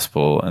the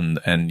gospel,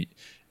 and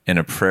in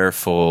a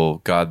prayerful,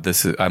 God,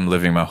 I'm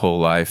living my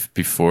whole life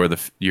before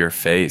your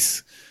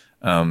face.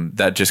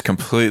 That just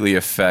completely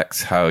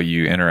affects how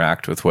you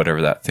interact with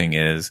whatever that thing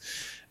is.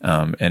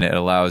 And it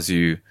allows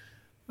you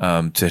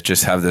to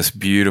just have this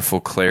beautiful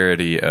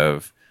clarity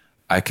of,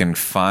 I can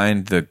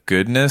find the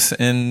goodness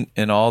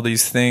in all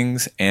these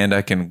things, and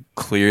I can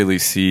clearly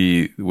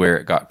see where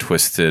it got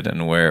twisted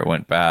and where it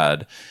went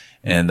bad.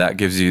 And that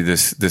gives you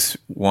this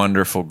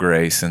wonderful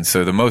grace. And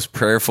so the most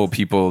prayerful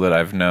people that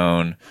I've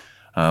known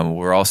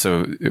we're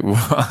also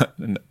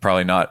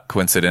probably not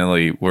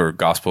coincidentally, we're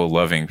gospel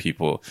loving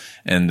people.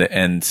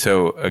 And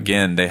so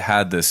again, they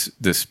had this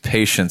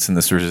patience and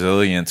this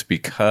resilience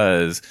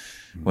because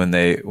when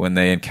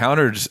they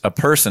encountered a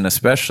person,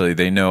 especially,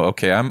 they know,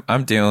 okay,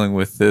 I'm dealing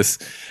with this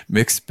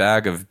mixed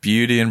bag of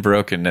beauty and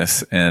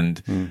brokenness,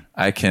 and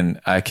I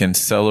can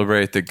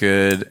celebrate the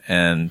good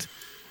and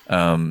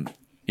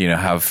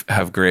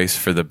have grace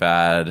for the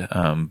bad,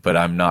 but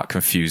I'm not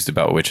confused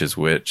about which is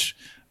which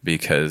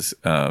because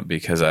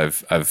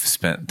I've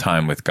spent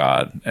time with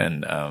God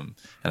and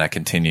I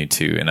continue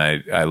to, and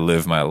I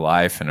live my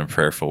life in a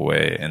prayerful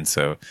way, and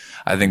so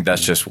I think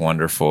that's just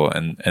wonderful,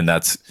 and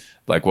that's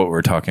like what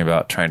we're talking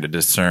about, trying to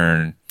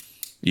discern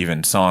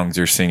even songs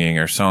you're singing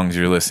or songs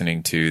you're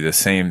listening to. The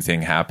same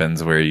thing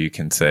happens where you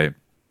can say,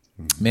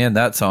 man,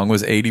 that song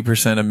was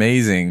 80%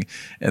 amazing,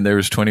 and there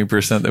was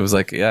 20% that was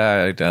like,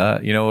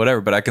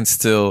 whatever. But I can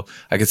still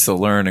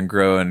learn and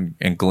grow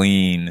and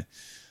glean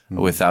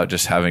without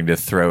just having to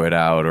throw it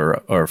out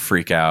or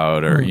freak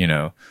out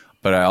or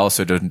But I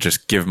also don't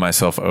just give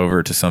myself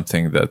over to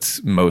something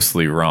that's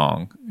mostly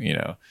wrong,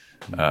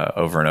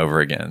 over and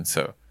over again.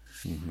 So.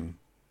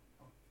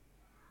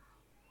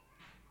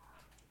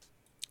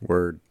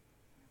 Word.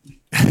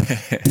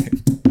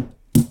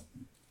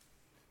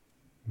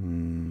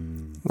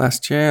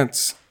 Last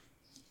chance.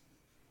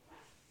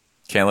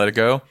 Can't let it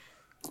go.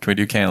 Can we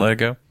do Can't Let It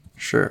Go?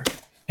 Sure.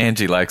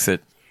 Angie likes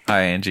it.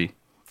 Hi, Angie.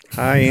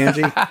 Hi,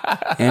 Angie.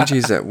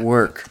 Angie's at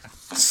work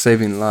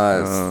saving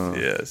lives.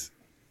 Yes.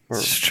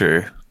 It's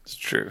true. It's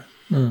true.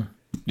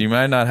 You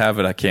might not have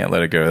it. I can't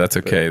let it go. That's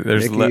okay.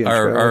 There's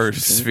our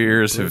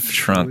spheres have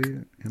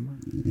shrunk.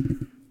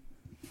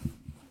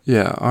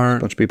 Yeah, a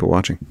bunch of people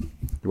watching.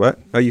 What?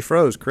 Oh, you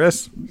froze,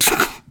 Chris.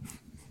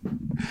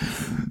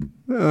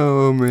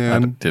 Oh,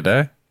 man. Did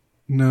I?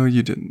 No,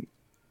 you didn't.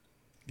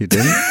 You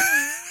didn't?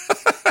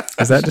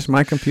 Is that just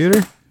my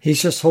computer?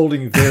 He's just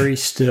holding very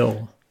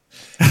still.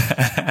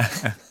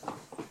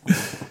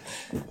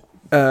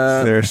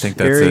 There's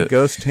scary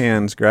ghost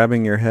hands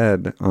grabbing your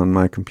head on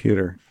my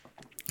computer.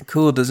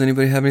 Cool. Does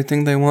anybody have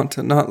anything they want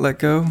to not let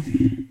go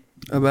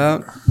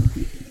about?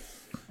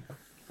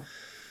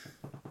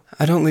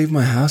 I don't leave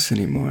my house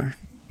anymore.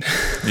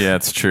 Yeah,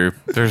 it's true.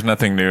 There's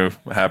nothing new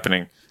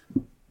happening.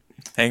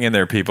 Hang in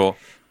there, people.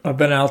 I've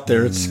been out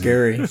there. It's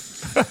scary.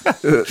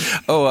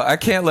 Oh, I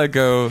can't let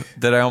go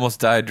that I almost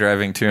died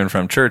driving to and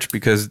from church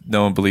because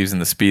no one believes in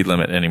the speed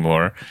limit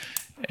anymore.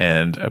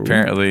 And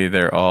apparently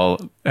they're all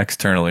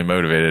externally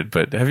motivated.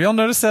 But have y'all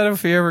noticed that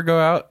if we ever go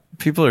out,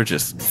 people are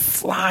just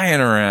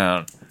flying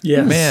around?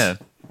 Yes. Man,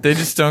 they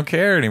just don't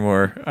care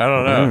anymore. I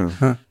don't know.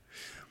 Huh.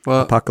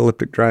 Well,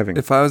 apocalyptic driving.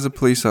 If I was a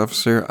police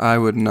officer, I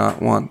would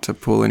not want to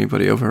pull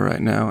anybody over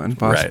right now and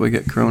possibly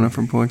get corona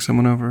from pulling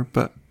someone over.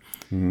 But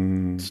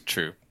it's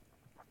true.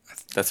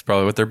 That's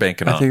probably what they're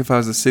banking on. I think if I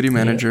was a city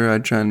manager,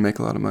 I'd try and make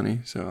a lot of money.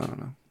 So I don't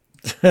know.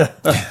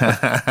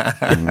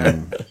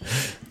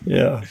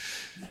 Yeah.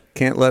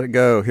 Can't let it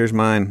go. Here's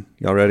mine.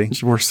 Y'all ready?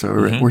 We're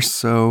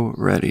so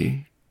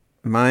ready.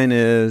 Mine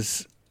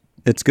is,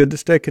 it's good to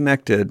stay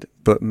connected,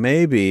 but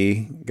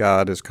maybe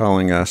God is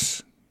calling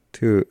us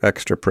to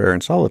extra prayer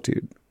and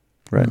solitude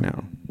right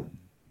now.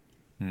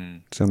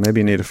 So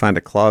maybe you need to find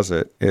a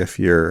closet if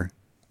you're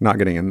not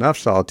getting enough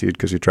solitude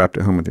because you're trapped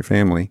at home with your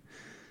family.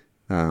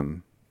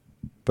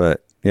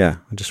 But yeah,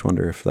 I just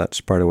wonder if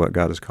that's part of what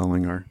God is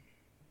calling our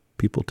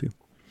people to.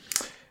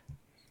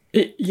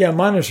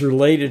 Mine is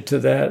related to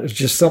that. It's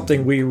just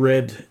something we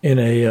read in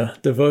a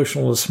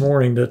devotional this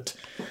morning that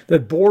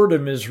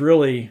boredom is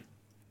really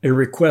a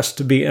request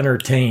to be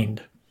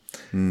entertained.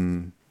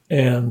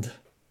 And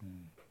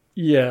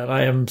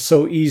I am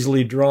so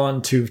easily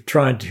drawn to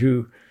trying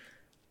to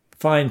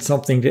find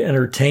something to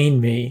entertain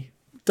me.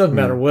 It doesn't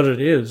matter what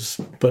it is,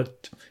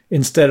 but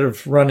instead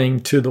of running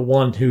to the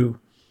one who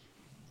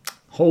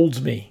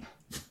holds me.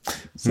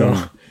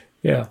 So,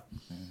 yeah.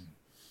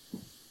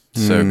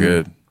 So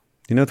good.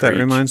 You know what that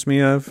reminds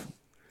me of?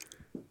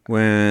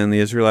 When the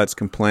Israelites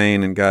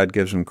complain and God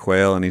gives them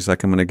quail and he's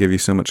like, I'm going to give you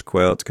so much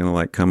quail, it's going to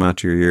like come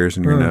out your ears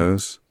and your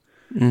nose.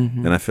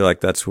 And I feel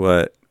like that's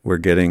what we're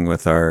getting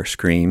with our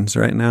screens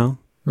right now.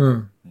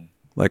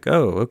 Like,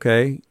 oh,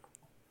 okay.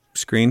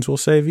 Screens will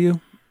save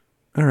you.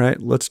 All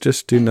right, let's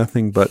just do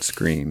nothing but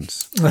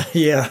screens.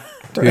 Yeah.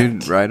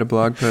 Dude, write a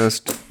blog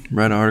post,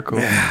 write an article,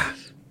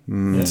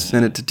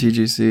 send it to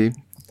TGC.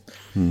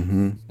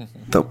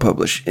 They'll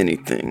publish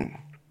anything.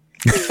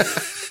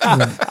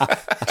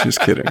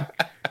 Just kidding.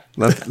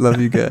 Love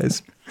you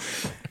guys.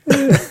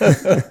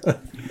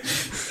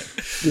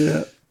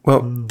 Yeah.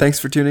 Well, thanks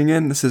for tuning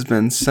in. This has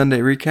been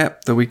Sunday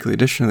Recap, the weekly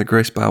edition of the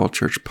Grace Bible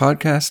Church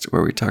podcast,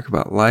 where we talk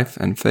about life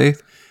and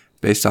faith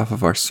based off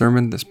of our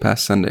sermon this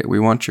past Sunday. We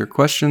want your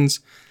questions.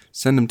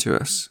 Send them to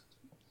us.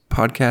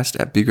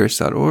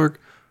 podcast@bgrace.org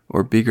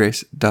or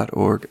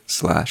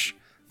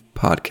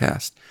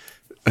bgrace.org/podcast.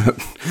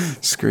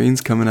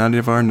 Screens coming out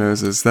of our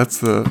noses. I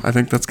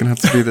think that's going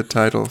to have to be the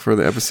title for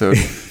the episode.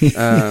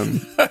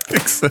 I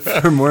think so.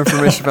 For more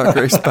information about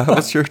Grace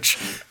Bible Church,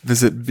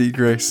 visit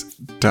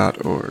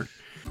bgrace.org.